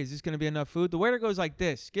like, hey, is this going to be enough food? The waiter goes like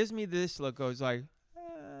this, gives me this look, goes like,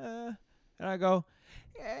 and I go,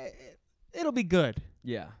 it'll be good.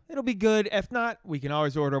 Yeah. It'll be good. If not, we can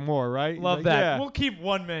always order more, right? Love Like, that. yeah. We'll keep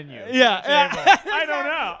one menu. Yeah. I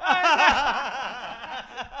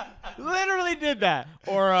don't know. Literally did that.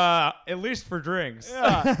 Or at least for drinks.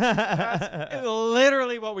 Yeah. That's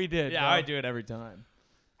literally what we did. Yeah, bro. I do it every time.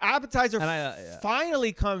 Appetizer And I,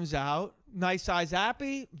 finally comes out. Nice size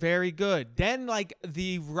appy, very good. Then like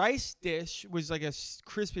the rice dish was like a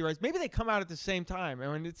crispy rice. Maybe they come out at the same time,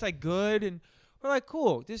 and it's like good, and we're like,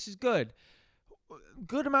 cool, this is good.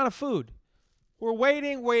 Good amount of food. We're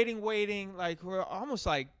waiting. Like we're almost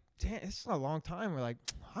like, damn, this is a long time. We're like,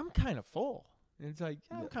 I'm kind of full. And it's like,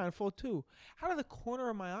 yeah, I'm kind of full too. Out of the corner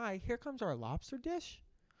of my eye, here comes our lobster dish.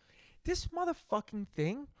 This motherfucking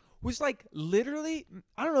thing was like literally,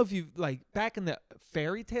 I don't know if you like back in the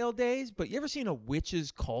fairy tale days, but you ever seen a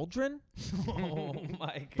witch's cauldron? Oh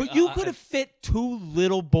my god. But you could have fit 2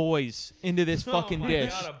 little boys into this fucking oh my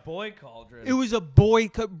dish. God, a boy cauldron. It was a boy,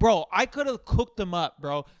 bro. I could have cooked them up,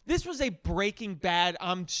 bro. This was a Breaking Bad,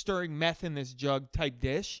 I'm stirring meth in this jug type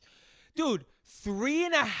dish. Dude,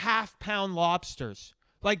 3.5 pound lobsters.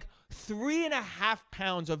 Like 3.5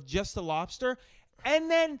 pounds of just the lobster.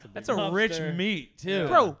 And then, That's a rich meat too.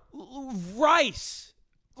 bro, rice.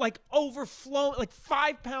 Like overflowing, like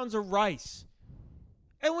 5 pounds of rice.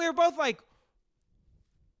 And we were both like,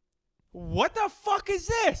 what the fuck is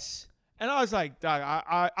this? And I was like, dog,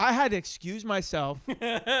 I had to excuse myself.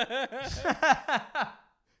 Because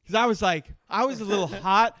I was like, I was a little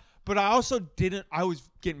hot, but I also didn't, I was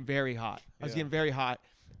getting very hot. I was getting very hot.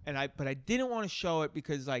 But I didn't want to show it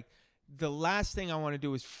because like the last thing I want to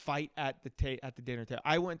do is fight at the dinner table.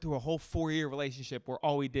 I went through a whole 4-year relationship where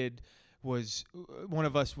all we did was one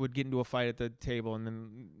of us would get into a fight at the table and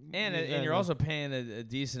then And you're also paying a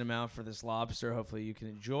decent amount for this lobster. Hopefully you can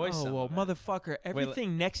enjoy some. Oh, well, of it. motherfucker,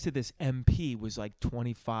 everything next to this MP was like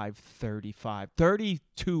 25, 35,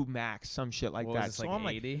 32 max, some shit like What that. was this, So like I'm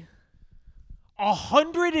like, 80?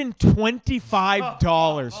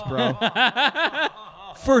 $125, bro.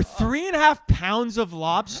 For 3.5 pounds of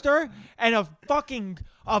lobster and a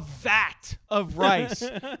vat of rice.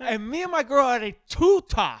 And me and my girl had a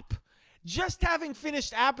 2-top, just having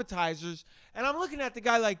finished appetizers. And I'm looking at the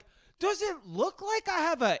guy like, does it look like I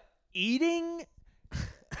have a eating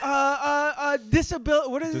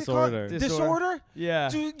disability? What is Disorder. it called? Disorder? Yeah.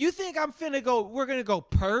 Do you think we're gonna go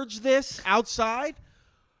purge this outside?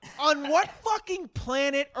 On what fucking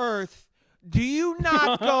planet Earth do you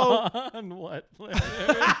not go? On what planet?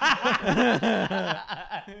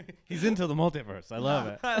 He's into the multiverse. I love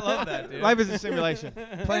it. I love that, dude. Life is a simulation.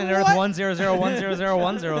 Planet Earth What?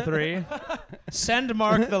 100100103. Send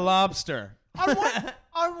Mark the lobster. On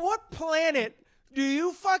what planet do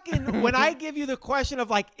you fucking, when I give you the question of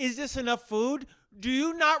like, is this enough food? Do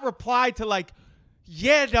you not reply to like,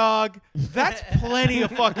 yeah, dog, that's plenty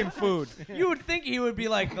of fucking food. You would think he would be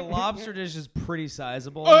like, the lobster dish is pretty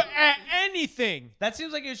sizable. Anything. That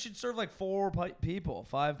seems like it should serve like 5 people.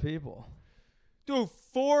 Dude,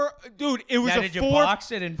 it was Now, a did you 4.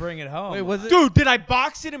 box it and bring it home? Wait, was it? Dude, did I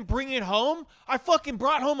box it and bring it home? I fucking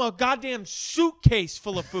brought home a goddamn suitcase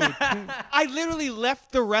full of food. I literally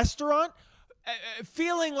left the restaurant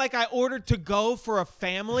feeling like I ordered to go for a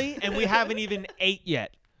family and we haven't even ate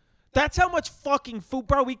yet. That's how much fucking food,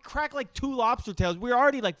 bro. We cracked like 2 lobster tails. We were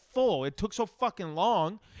already like full. It took so fucking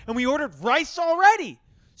long. And we ordered rice already.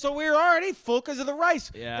 So we were already full because of the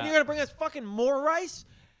rice. Yeah. And you're going to bring us fucking more rice?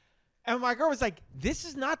 And my girl was like, this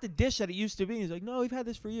is not the dish that it used to be. He's like, no, we've had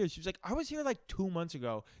this for years. She was like, I was here like 2 months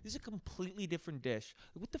ago. This is a completely different dish.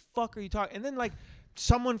 Like, what the fuck are you talking? And then like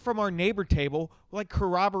someone from our neighbor table like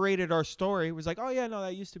corroborated our story. Was like, oh yeah, no,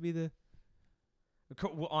 that used to be the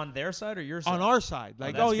On their side or your side? on our side.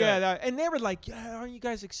 Like, that's oh yeah, good. and they were like, yeah, aren't you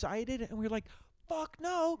guys excited? And we were like, fuck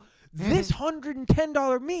no. This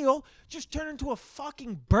 $110 meal just turned into a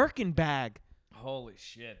fucking Birkin bag. Holy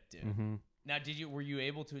shit, dude. Mm-hmm. Now, were you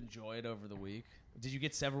able to enjoy it over the week? Did you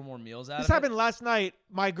get several more meals out This of happened last night.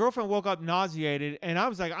 My girlfriend woke up nauseated, and I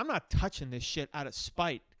was like, I'm not touching this shit out of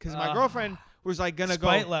spite. Because my girlfriend was like gonna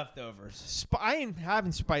Spite go. leftovers. I ain't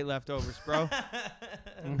having spite leftovers, bro.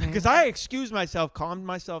 Because I excused myself, calmed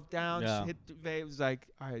myself down, Yeah. hit the vape. Was like,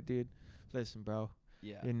 all right, dude, listen, bro.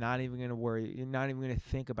 Yeah. You're not even gonna worry. You're not even gonna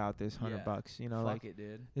think about this $100. You know, Fuck like it,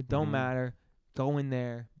 dude. it don't Mhm. matter. Go in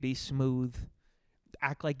there, be smooth,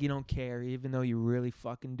 act like you don't care, even though you really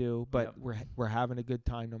fucking do. But Yep. we're having a good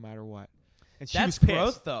time no matter what. And she That's was pissed.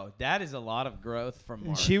 growth, though. That is a lot of growth from And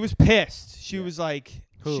Mark. she was pissed. She Yeah. was like,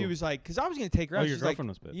 Who? she was like, because I was gonna take her out. Oh, your She's like, girlfriend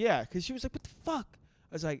was pissed. yeah, because she was like, what the fuck?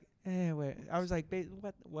 I was like, wait. I was like,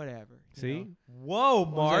 whatever. you See? know? Whoa, I was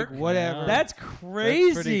like, Mark. whatever. Yeah. That's That's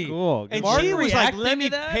crazy. pretty cool. And Mark she was like, reacted let to me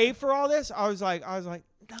that? pay for all this. I was like,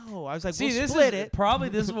 no. I was like, See, we'll this split is it. probably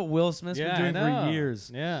this is what Will Smith's Yeah, been doing I know. for years.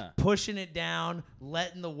 Yeah. Pushing it down,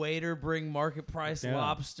 letting the waiter bring market price Yeah.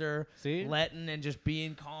 lobster, See? letting and just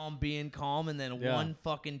being calm, and then Yeah. one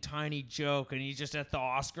fucking tiny joke, and he's just at the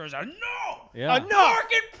Oscars. No, Yeah.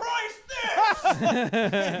 market price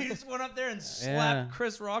this. He just went up there and slapped Yeah.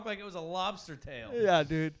 Chris Rock like it was a lobster tail. Yeah,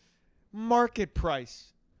 dude. Market price.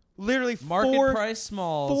 Literally Market price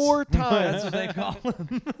smalls. 4 That's times. what they call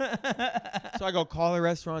them. So I go call the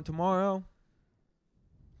restaurant tomorrow.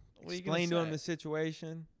 What are you Explain to gonna him say? the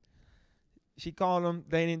situation. She called them.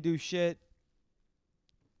 They didn't do shit.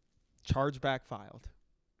 Chargeback filed.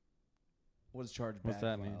 What's charged What's back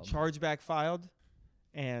that mean? filed? Chargeback filed.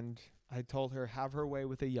 And I told her, have her way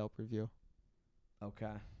with a Yelp review.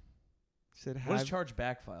 Okay. Said, What is have charged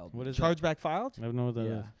back filed? What is that? chargeback filed? I don't know what that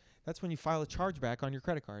is. Yeah. That's when you file a chargeback on your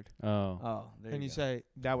credit card. Oh. Oh, there And you you go. say,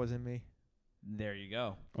 that wasn't me. There you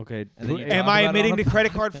go. Okay. And then you Am talk I about it admitting on to the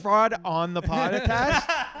credit card fraud on the podcast?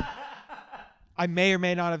 I may or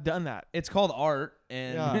may not have done that. It's called art,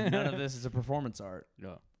 and Yeah. none of this is a performance art.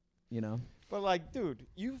 Yeah. You know. But like, dude,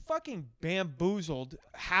 you fucking bamboozled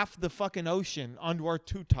half the fucking ocean onto our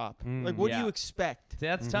two-top. Mm. Like, what do Yeah. you expect?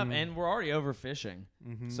 That's tough, Mhm. and we're already overfishing,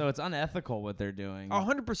 Mm-hmm. so it's unethical what they're doing.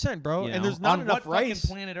 100%, bro. you And know? there's not on enough what rice.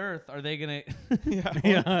 fucking planet Earth are they gonna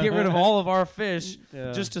Yeah. get rid of all of our fish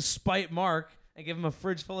Yeah. just to spite Mark and give him a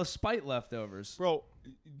fridge full of spite leftovers? Bro,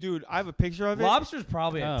 dude, I have a picture of it. Lobster's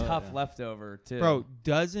probably a Oh, tough yeah. leftover too. Bro,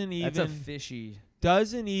 that's a even fishy.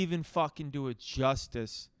 doesn't even fucking do it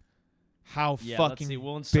justice. How Yeah, fucking let's see.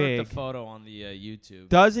 We'll insert big. the photo on the YouTube.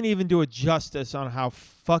 Doesn't even do it justice on how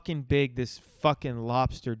fucking big this fucking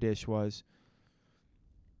lobster dish was.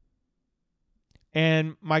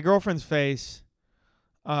 And my girlfriend's face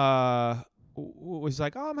was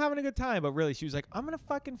like, "Oh, I'm having a good time," but really, she was like, "I'm gonna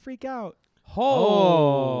fucking freak out."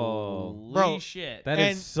 Holy Bro, shit! That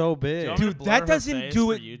and- is so big. Do you want me to Dude, blur that her doesn't face do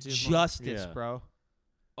for it YouTube, Mark? justice, Yeah. bro.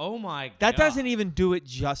 Oh my god. That doesn't even do it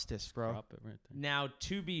justice, bro. Drop it right there. Now,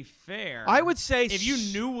 to be fair, I would say if you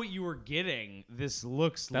knew what you were getting, this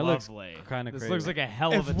looks That looks lovely. kinda This crazy. looks like a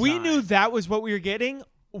hell of if a we time. knew that was what we were getting,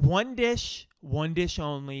 one dish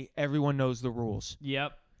only, everyone knows the rules.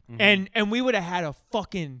 Yep. Mhm. And we would have had a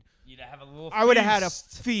fucking You'd have a little. I would have had a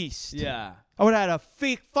feast. feast. Yeah. I would have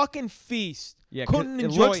had a fucking feast. Yeah. 'cause Couldn't it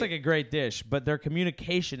enjoy looks like a great dish, but their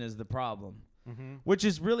communication is the problem. Mhm. Which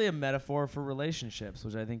is really a metaphor for relationships,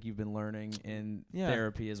 which I think you've been learning in Yeah.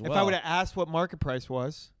 therapy as well. If I would have asked what market price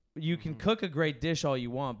was, You can cook a great dish all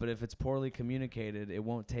you want, but if it's poorly communicated, it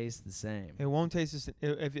won't taste the same. it won't taste the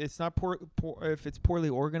if it's not if it's poorly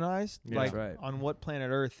organized. Yeah. Like, That's right. on what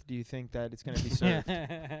planet Earth do you think that it's going to be served?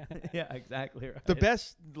 Yeah, exactly right. The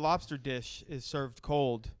best lobster dish is served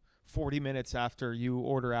cold 40 minutes after you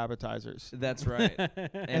order appetizers. That's right. And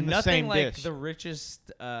And the nothing same like dish. the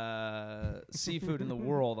richest seafood in the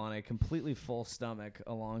world on a completely full stomach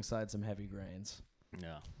alongside some heavy grains.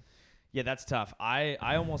 Yeah. Yeah, that's tough. I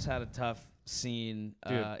almost had a tough scene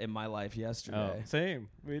in my life Oh, yesterday. same.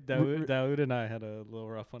 Dawood and I had a little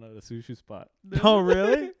rough one at a sushi spot. Oh,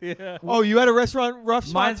 really? Yeah. Oh, you had a restaurant rough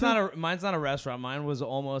spot Mine's not a restaurant. Mine was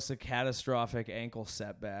almost a catastrophic ankle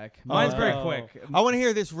setback. Mine's very Oh. quick. I want to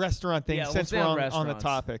hear this restaurant thing Yeah, we'll since stay we're on on the restaurants.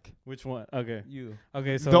 topic. Which one? Okay. You.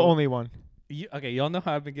 Okay. So the only one. y'all know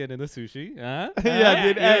how I've been getting into sushi, huh? Yeah,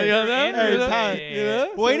 dude. Hey, you know? Andrew's Hey, a- time, you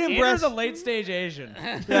know? Way to Andrew's impress. a late stage Asian.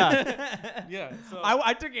 Yeah. Yeah. So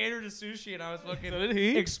I took Andrew to sushi and I was fucking So did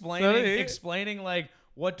he. explaining like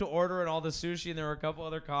what to order and all the sushi, and there were a couple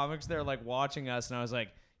other comics there like watching us, and I was like,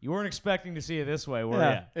 you weren't expecting to see it this way, were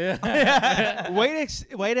Yeah. you? Yeah.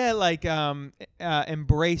 way to like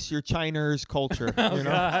embrace your Chinese culture. You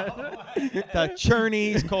know? The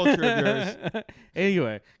Chinese culture of yours.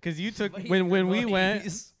 Anyway, because you took Wait, when we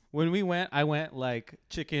please. went, I went like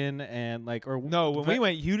chicken and like or No, when we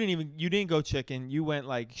went, you didn't go chicken. You went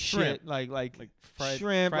like Shrimp. shit, like fried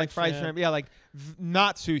shrimp, like fried shrimp. Yeah, like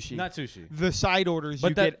not sushi. not sushi. the side orders But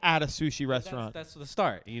you that- get at a sushi restaurant. That's the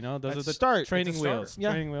start. You know, those That's are the the start. training It's a start. wheels. Yeah.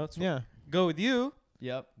 Training wheels. Yeah. Go with you.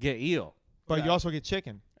 Yep. Get eel. But you also get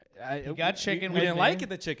chicken. You got chicken We with didn't me. like it,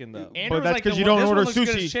 the chicken though. Andrew was that's like, 'cause the you one- don't this order one looks good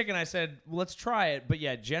as sushi. chicken. I said, let's try it. But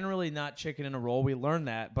yeah, generally not chicken in a roll. We learned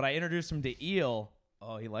that. But I introduced him to eel.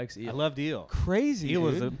 Oh, he likes eel. I loved eel. Crazy. Eel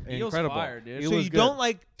was dude. Eel's incredible. fire, dude. Eel So was you good. don't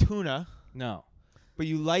like tuna, No. but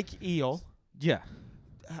you like eel. Yeah.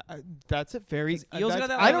 That's a very. Eel's got that's-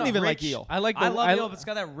 that, I like, don't even like rich- eel. I like the. I love eel, but it's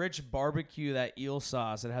got that rich barbecue, that eel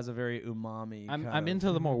sauce. It has a very umami. I'm kind of-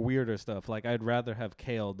 into the more weirder stuff. Like I'd rather have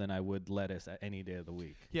kale than I would lettuce at any day of the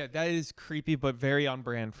week. Yeah, that is creepy, but very on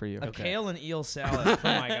brand for you. a Okay. kale and eel salad for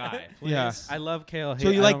my guy. Please. Yeah. I love kale. So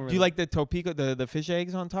you like? Do you like the topiko, the fish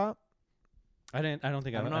eggs on top? I don't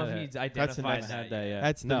think I don't know if he's identified next- that. had that yet.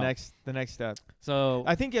 That's No. the next step. So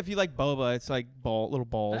I think if you like boba, it's like little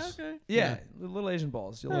balls. okay. Yeah, the little Asian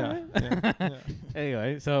balls. You'll Yeah. like yeah, yeah.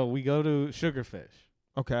 Anyway, so we go to Sugarfish.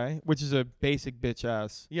 Okay, which is a basic bitch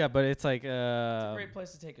ass. Yeah, but it's like It's a great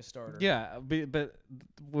place to take a starter. yeah, but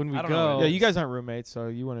when we I don't know what go, it Yeah, you guys aren't roommates, so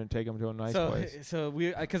you want to take them to a nice so place. so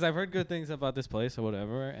we because I've heard good things about this place or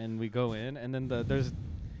whatever, and we go in, and then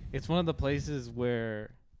it's one of the places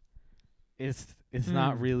where it's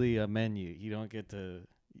not really a menu. You don't get to.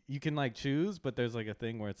 You can like choose, but there's like a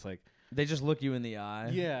thing where it's like They just look you in the eye.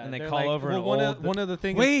 yeah, and they they're call like, over well, an one old. of one of the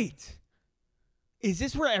things. Wait, is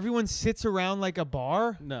this where everyone sits around like a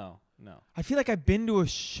bar? No. I feel like I've been to a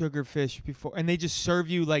Sugarfish before, and they just serve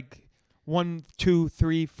you like 1, 2,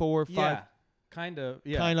 3, 4, 5. Yeah, kind of.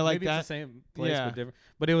 Yeah, Kinda like maybe that. It's the same place Yeah. but different.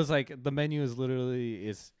 But it was like the menu is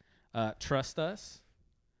literally trust us,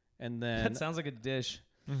 and then that sounds like a dish.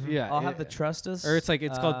 Mhm. yeah, I'll have the trust us. or it's like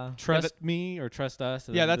it's Uh, called trust me or trust us.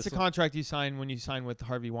 and Yeah, then that's the this contract you sign when you sign with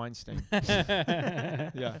Harvey Weinstein. one-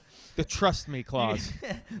 Yeah, the trust me clause.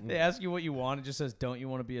 They ask you what you want. It just says, "Don't you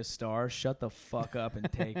want to be a star? Shut the fuck up and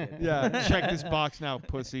take it." Yeah, check this box now,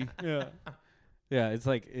 pussy. Yeah. Yeah, it's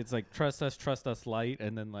like trust us light,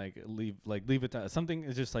 and then leave it to something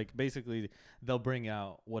is just like basically they'll bring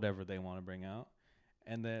out whatever they want to bring out,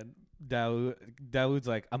 and then Dawood's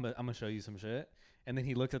like I'm gonna show you some shit, and then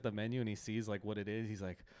he looks at the menu and he sees like what it is. He's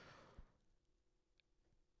like,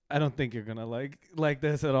 I don't think you're gonna like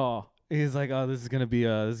this at all. He's like, oh, this is gonna be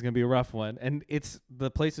a rough one, and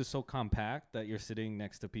the place is so compact that you're sitting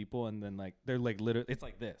next to people, and then like they're like literally it's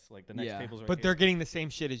like this, like the next Yeah. table's right But here. they're getting the same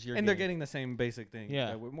shit as you're And they're getting the same basic thing.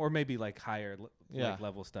 Yeah. Or maybe like higher Yeah.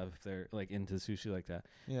 level stuff if they're like into sushi like that.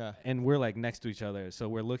 Yeah. And we're like next to each other. So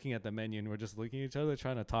we're looking at the menu and we're just looking at each other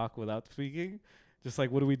trying to talk without speaking. Just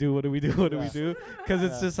like, what do we do? What do we do? What do we do? Because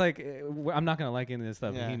it's just like, I'm not going to like any of this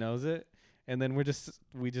stuff. Yeah. And he knows it. And then we're just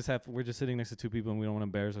sitting next to two people and we don't want to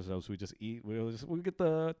embarrass ourselves. We just eat. We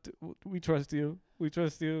trust you. We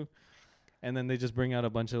trust you. And then they just bring out a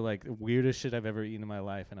bunch of like weirdest shit I've ever eaten in my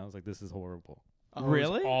life. And I was like, this is horrible. Oh, it was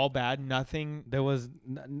Really? all bad. Nothing. There was,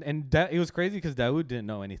 it was crazy because Dawood didn't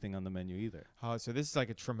know anything on the menu either. Oh, so this is like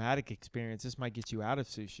a traumatic experience. This might get you out of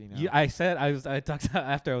sushi now. I said I talked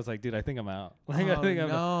after I was like, dude, I think I'm out. Like I Oh, think I'm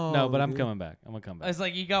no, but I'm dude. coming back. I'm gonna come back. It's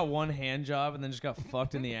like you got one hand job and then just got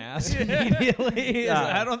fucked in the ass immediately. It's Yeah.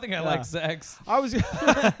 like, I don't think I Yeah. like sex. I was. It's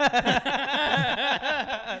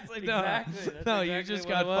like, no, Exactly. That's no, you exactly just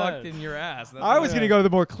what got it fucked was. in your ass. That's I what was it gonna go the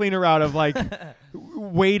more cleaner route of like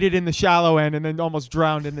waded in the shallow end and then almost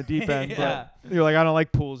drowned in the deep end. Yeah. But you're like, I don't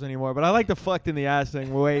like pools anymore, but I like the fucked in the ass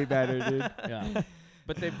thing way better, dude. Yeah,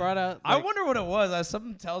 but they brought out. I like, wonder what it was.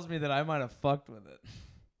 Something tells me that I might have fucked with it.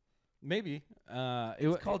 maybe it It's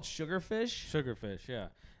was called sugarfish. sugarfish. Yeah,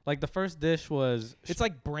 like the first dish was. It's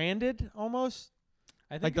like branded almost.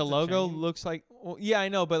 I think Like the it's a logo chain. looks like. Well, yeah, I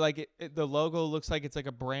know, but like the logo looks like it's like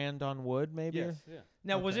a brand on wood, maybe. Yes. Yeah.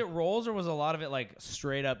 Now, was Okay. it rolls or was a lot of it like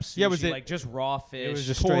straight up sushi? Yeah, was it- like just raw fish? It was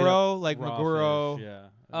just straight Toro, up like raw Maguro. fish, yeah.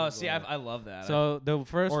 Oh, see, Maguro. I love that. So the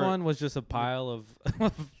first Or- one was just a pile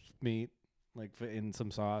of meat, like in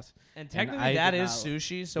some sauce. and technically, I that did is not-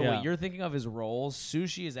 sushi. So Yeah. what you're thinking of is rolls.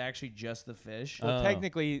 Sushi is actually just the fish. Well, Oh.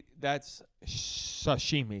 technically, that's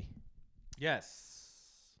sashimi. Yes.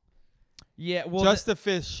 yeah, well, Just the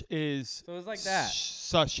fish is So it was like that.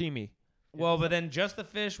 sashimi. but then just the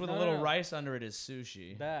fish with No, a no, little no. rice under it is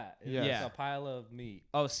sushi. That. It Yeah. was Yeah. a pile of meat.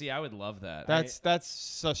 Oh, see, I would love that. That's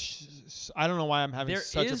I don't know why I'm having There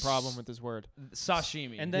such a is- problem with this word.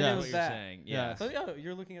 Sashimi. And then it is was what you're that. saying. Yeah. Yeah. So yeah,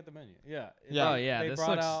 you're looking at the menu. Yeah. Yeah. Oh yeah, They this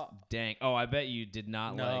brought looks out. dank. Oh, I bet you did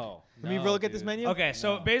not like. No. Let me look at this menu. Okay,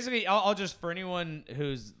 so No. basically, I'll just for anyone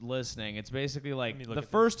who's listening, it's basically like me look the at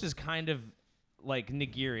this. first is kind of like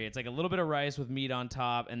nigiri. It's like a little bit of rice with meat on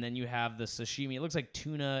top, and then you have the sashimi. It looks like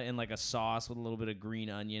tuna in like a sauce with a little bit of green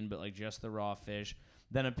onion, but like just the raw fish.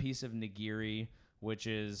 Then a piece of nigiri, which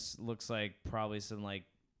looks like probably some like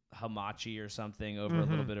hamachi or something over a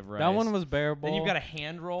little bit of rice. That one was bearable. Then you've got a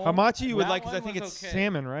hand roll. Hamachi you would That like because I one think was it's okay.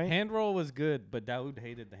 salmon, right? Hand roll was good, but Daoud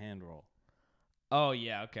hated the hand roll. Oh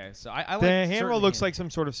yeah, okay. So I like the hand certain roll looks hand- like some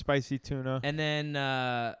sort of spicy tuna. And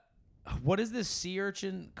then what is this sea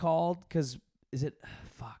urchin called? Because is it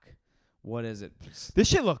fuck? What is it? This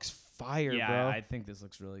shit looks fire, yeah, bro. I think this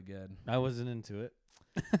looks really good. I wasn't into it.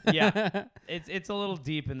 Yeah, it's a little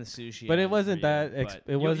deep in the sushi, But it end wasn't for you, that but it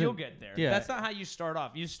you'll wasn't- get there. yeah. That's not how you start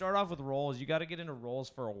off. You start off with rolls. You got to get into rolls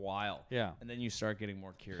for a while, Yeah. and then you start getting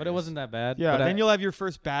more curious. But it wasn't that bad. Yeah, but then you'll have your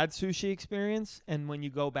first bad sushi experience, and when you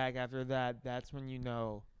go back after that, that's when you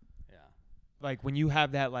know. Yeah. Like when you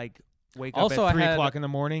have that like wake up Also, at I 3 had- o'clock in the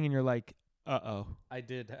morning, and you're like, I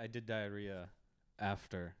did diarrhea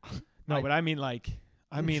after. No, but I mean like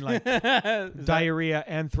Is that- diarrhea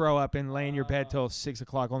and throw up and lay in your bed till 6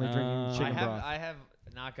 o'clock, only drinking chicken broth. I have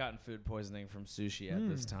not gotten food poisoning from sushi at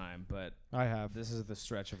this time, but I have. this is the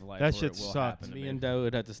stretch of life That where shit it will sucked. happen to Me me. and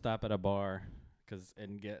Daoud had to stop at a bar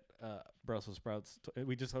and get Brussels sprouts.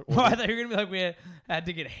 We just ordered. Oh, I thought you were gonna be like we had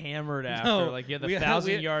to get hammered after, No, like you had we the had-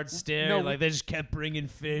 1,000-yard stare, no, like they just kept bringing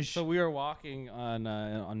fish. So we were walking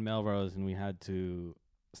on Melrose, and we had to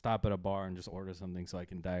stop at a bar and just order something so I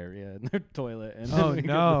can diarrhea in their toilet. And then Oh we could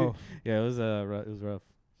no! leave. Yeah, it was it was rough.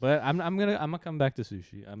 But I'm gonna come back to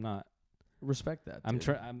sushi. I'm not. Respect that. I'm dude.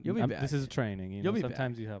 trying. You'll be back. This is training. You You'll know, be back.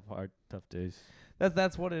 sometimes you have hard, tough days.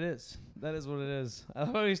 That's what it is. That is what it is. I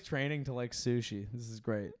love how he's training to like sushi. This is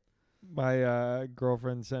great. My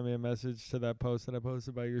girlfriend sent me a message to that post that I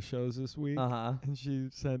posted about your shows this week, huh. and she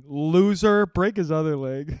said, "Loser, break his other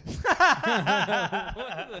leg."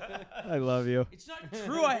 I love you. It's not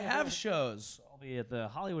true. I have shows. I'll be at the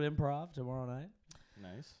Hollywood Improv tomorrow night.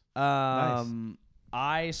 Nice.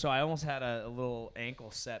 I almost had a little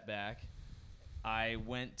ankle setback. I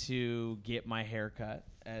went to get my haircut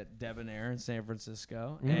at Debonair in San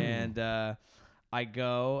Francisco, and I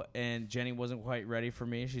go, and Jenny wasn't quite ready for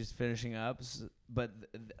me. She's finishing up, but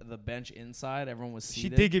the bench inside, everyone was She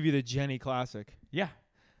seated. did give you the Jenny Classic. Yeah.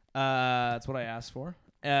 That's what I asked for.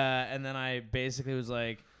 And then I basically was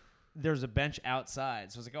like, there's a bench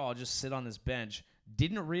outside. So I was like, oh, I'll just sit on this bench.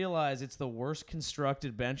 Didn't realize it's the worst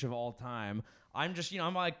constructed bench of all time. I'm just,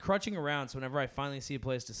 I'm like crutching around. So whenever I finally see a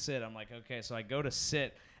place to sit, I'm like, okay. So I go to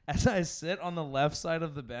sit. As I sit on the left side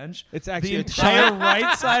of the bench, It's actually the entire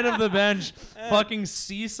right side of the bench fucking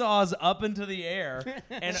seesaws up into the air.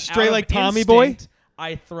 And Straight out of like Tommy Boy? instinct,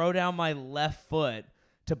 I throw down my left foot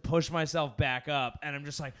to push myself back up, and I'm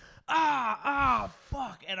just like,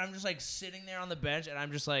 fuck. And I'm just like sitting there on the bench, and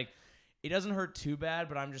I'm just like, it doesn't hurt too bad,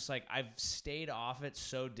 but I'm just like, I've stayed off it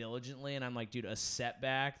so diligently, and I'm like, dude, a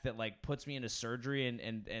setback that like puts me into surgery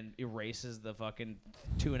and erases the fucking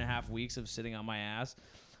 2.5 weeks of sitting on my ass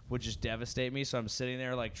would just devastate me. So I'm sitting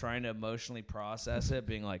there like trying to emotionally process it,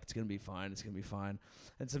 being like, it's gonna be fine, it's gonna be fine.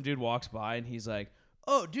 And some dude walks by and he's like,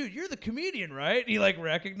 oh, dude, you're the comedian, right? And he like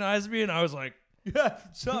recognized me, and I was like, yeah,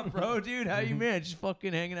 what's up, bro, dude? How you, man? Just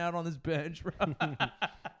fucking hanging out on this bench, bro.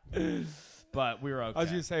 But we were okay. I was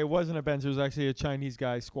gonna say it wasn't a bench; it was actually a Chinese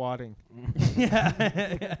guy squatting. Yeah.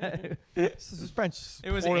 This bench is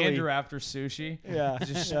It was poorly- Andrew after sushi. Yeah,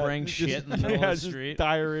 Just yeah, spraying just- shit in the middle of yeah, the just street.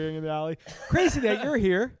 diarrheaing in the alley. Crazy that you're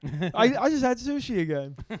here. I just had sushi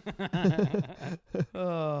again.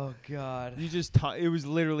 Oh God. You just it was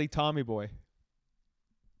literally Tommy Boy.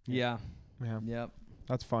 Yeah. Yeah, Yep.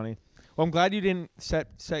 that's funny. Well, I'm glad you didn't set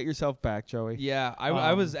yourself back, Joey. Yeah.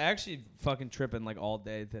 I was actually fucking tripping like all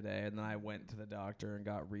day today, and then I went to the doctor and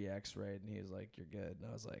got re-X-rayed, and he was like, "You're good." And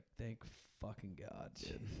I was like, "Thank fucking God,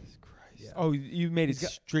 dude." Jesus Christ. Yeah. Oh, you made it He's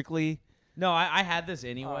got- strictly. No, I had this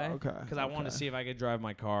anyway. Oh, okay. Because I wanted to okay. see if I could drive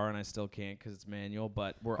my car, and I still can't because it's manual.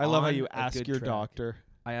 But I love how on you a ask good your track. doctor.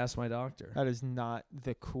 I asked my doctor. That is not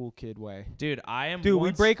the cool kid way. Dude, I am. Dude, we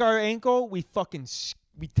once- break our ankle, we fucking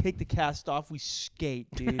we take the cast off, we skate,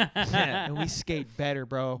 dude. Yeah. And we skate better,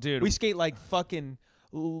 bro. Dude. We skate like fucking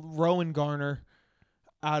Rowan Garner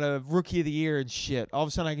out of Rookie of the Year and shit. All of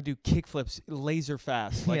a sudden I can do kickflips laser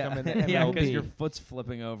fast like I'm in the MLB. Yeah, because your foot's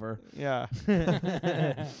flipping over. Yeah.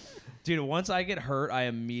 Dude, once I get hurt, I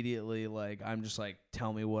immediately I'm just like,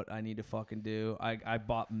 tell me what I need to fucking do. I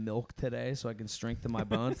bought milk today so I can strengthen my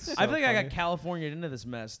bones. I feel like I got California into this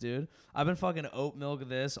mess, dude. I've been fucking oat milk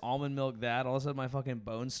this, almond milk that. All of a sudden my fucking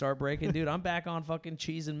bones start breaking, dude. I'm back on fucking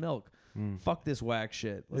cheese and milk. Fuck this whack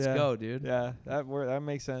shit. Let's Yeah. go, dude. Yeah, that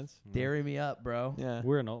makes sense. Dairy me up, bro. Yeah.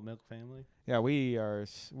 We're an oat milk family. Yeah, we're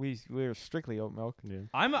strictly oat milk. Yeah.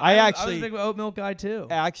 I was actually- a big oat milk guy too.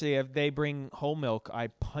 Actually, if they bring whole milk, I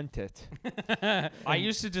punt it. I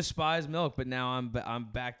used to despise milk, but now I'm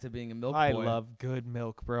back to being a milk I boy. love good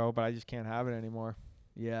milk, bro, but I just can't have it anymore.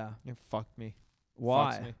 Yeah. It fucked me.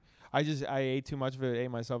 Why? Fucks me. I ate too much of it. Ate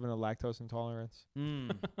myself into lactose intolerance. You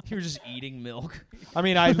were just eating milk. I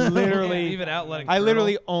mean, I literally, Even out letting. I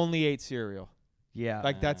literally only ate cereal. Yeah.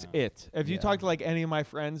 Like that's it. If you Yeah. talk to like any of my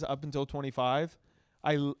friends up until 25,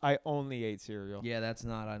 I only ate cereal. Yeah, that's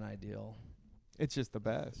not an ideal. It's just the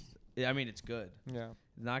best. Yeah, I mean, it's good. Yeah.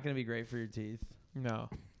 It's not going to be great for your teeth, No.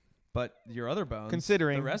 but your other bones,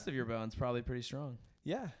 Considering- the rest of your bones, probably pretty strong.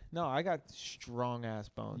 Yeah. No, I got strong ass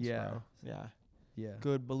bones. Yeah. Bro. Yeah. Yeah.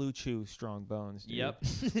 Good Blue Chew strong bones. Dude. Yep.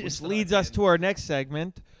 Which leads us to our next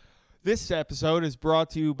segment. This episode is brought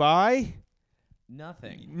to you by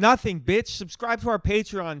nothing. nothing, bitch. Subscribe to our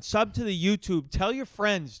Patreon. Sub to the YouTube. Tell your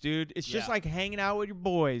friends, dude. It's just Yeah. like hanging out with your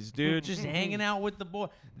boys, dude. Just hanging out with the boy.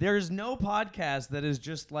 There's no podcast that is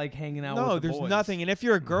just like hanging out with No, the there's boys. nothing. And if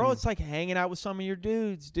you're a girl, it's like hanging out with some of your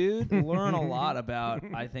dudes, dude. Learn a lot about,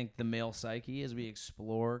 I think, the male psyche as we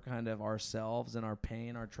explore kind of ourselves and our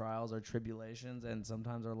pain, our trials, our tribulations, and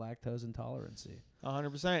sometimes our lactose intolerance.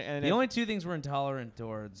 100%. And The only two things we're intolerant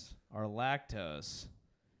towards are lactose.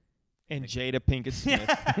 and Jada Pinkett Smith.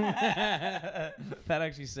 That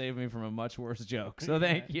actually saved me from a much worse joke, so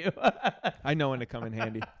thank you. I know when to come in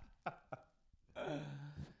handy.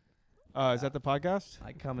 Is that the podcast?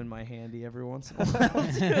 I come in my handy every once in a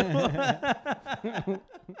while, too.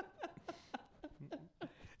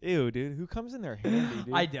 Ew, dude. Who comes in there handy,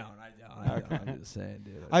 dude? I don't. Okay. I'm just saying,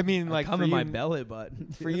 dude. I mean, like, come for in you, my belly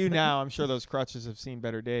button. for you now, I'm sure those crutches have seen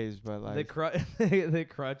better days, but like The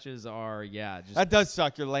crutches are, just that does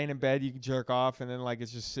suck. You're laying in bed, you can jerk off, and then like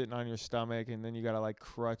it's just sitting on your stomach, and then you gotta like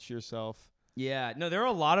crutch yourself. yeah. No, there are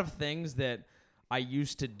a lot of things that I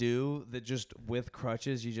used to do that just with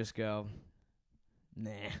crutches, you just go,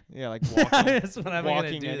 nah. Yeah, like walking, That's what I'm gonna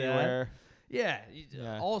walking do anywhere, that. Yeah,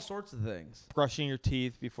 Yeah. all sorts of things. brushing your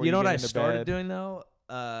teeth before You know get what I into started bed. doing though?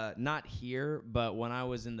 Not here, but when I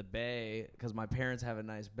was in the Bay, because my parents have a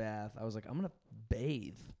nice bath, I was like, I'm gonna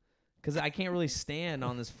bathe, because I can't really stand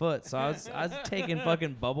on this foot. So I was taking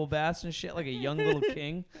fucking bubble baths and shit like a young little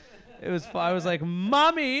king. I was like,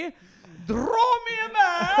 Mommy, draw me a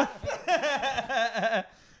bath.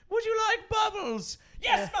 Would you like bubbles?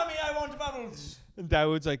 Yes, Mommy, I want bubbles. And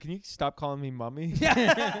Dawood's like, can you stop calling me mummy?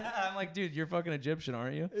 I'm like, dude, you're fucking Egyptian,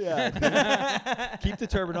 aren't you? Yeah. Keep the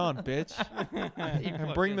turban on, bitch.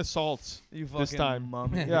 And bring the salts. You fucking this time.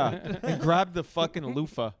 mummy. Yeah. And grab the fucking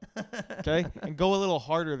loofah. Okay? And go a little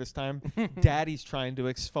harder this time. Daddy's trying to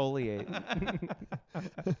exfoliate.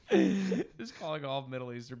 Just calling all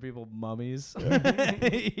Middle Eastern people mummies,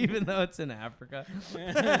 even though it's in Africa.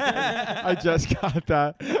 I just got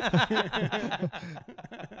that.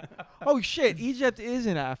 Oh shit, Egypt is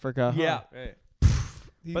in Africa. Huh? Yeah.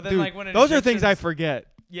 But then, Dude, like, when an those are things I Egyptian's- forget.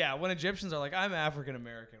 Yeah, when Egyptians are like, I'm African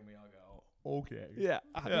American, we all go, okay. Yeah.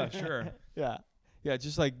 Yeah, sure. Yeah. Yeah,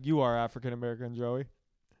 just like you are African American, Joey.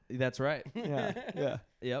 That's right. Yeah. Yeah.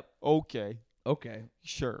 Yep. Okay. Okay.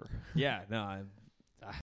 Sure. Yeah, no, I'm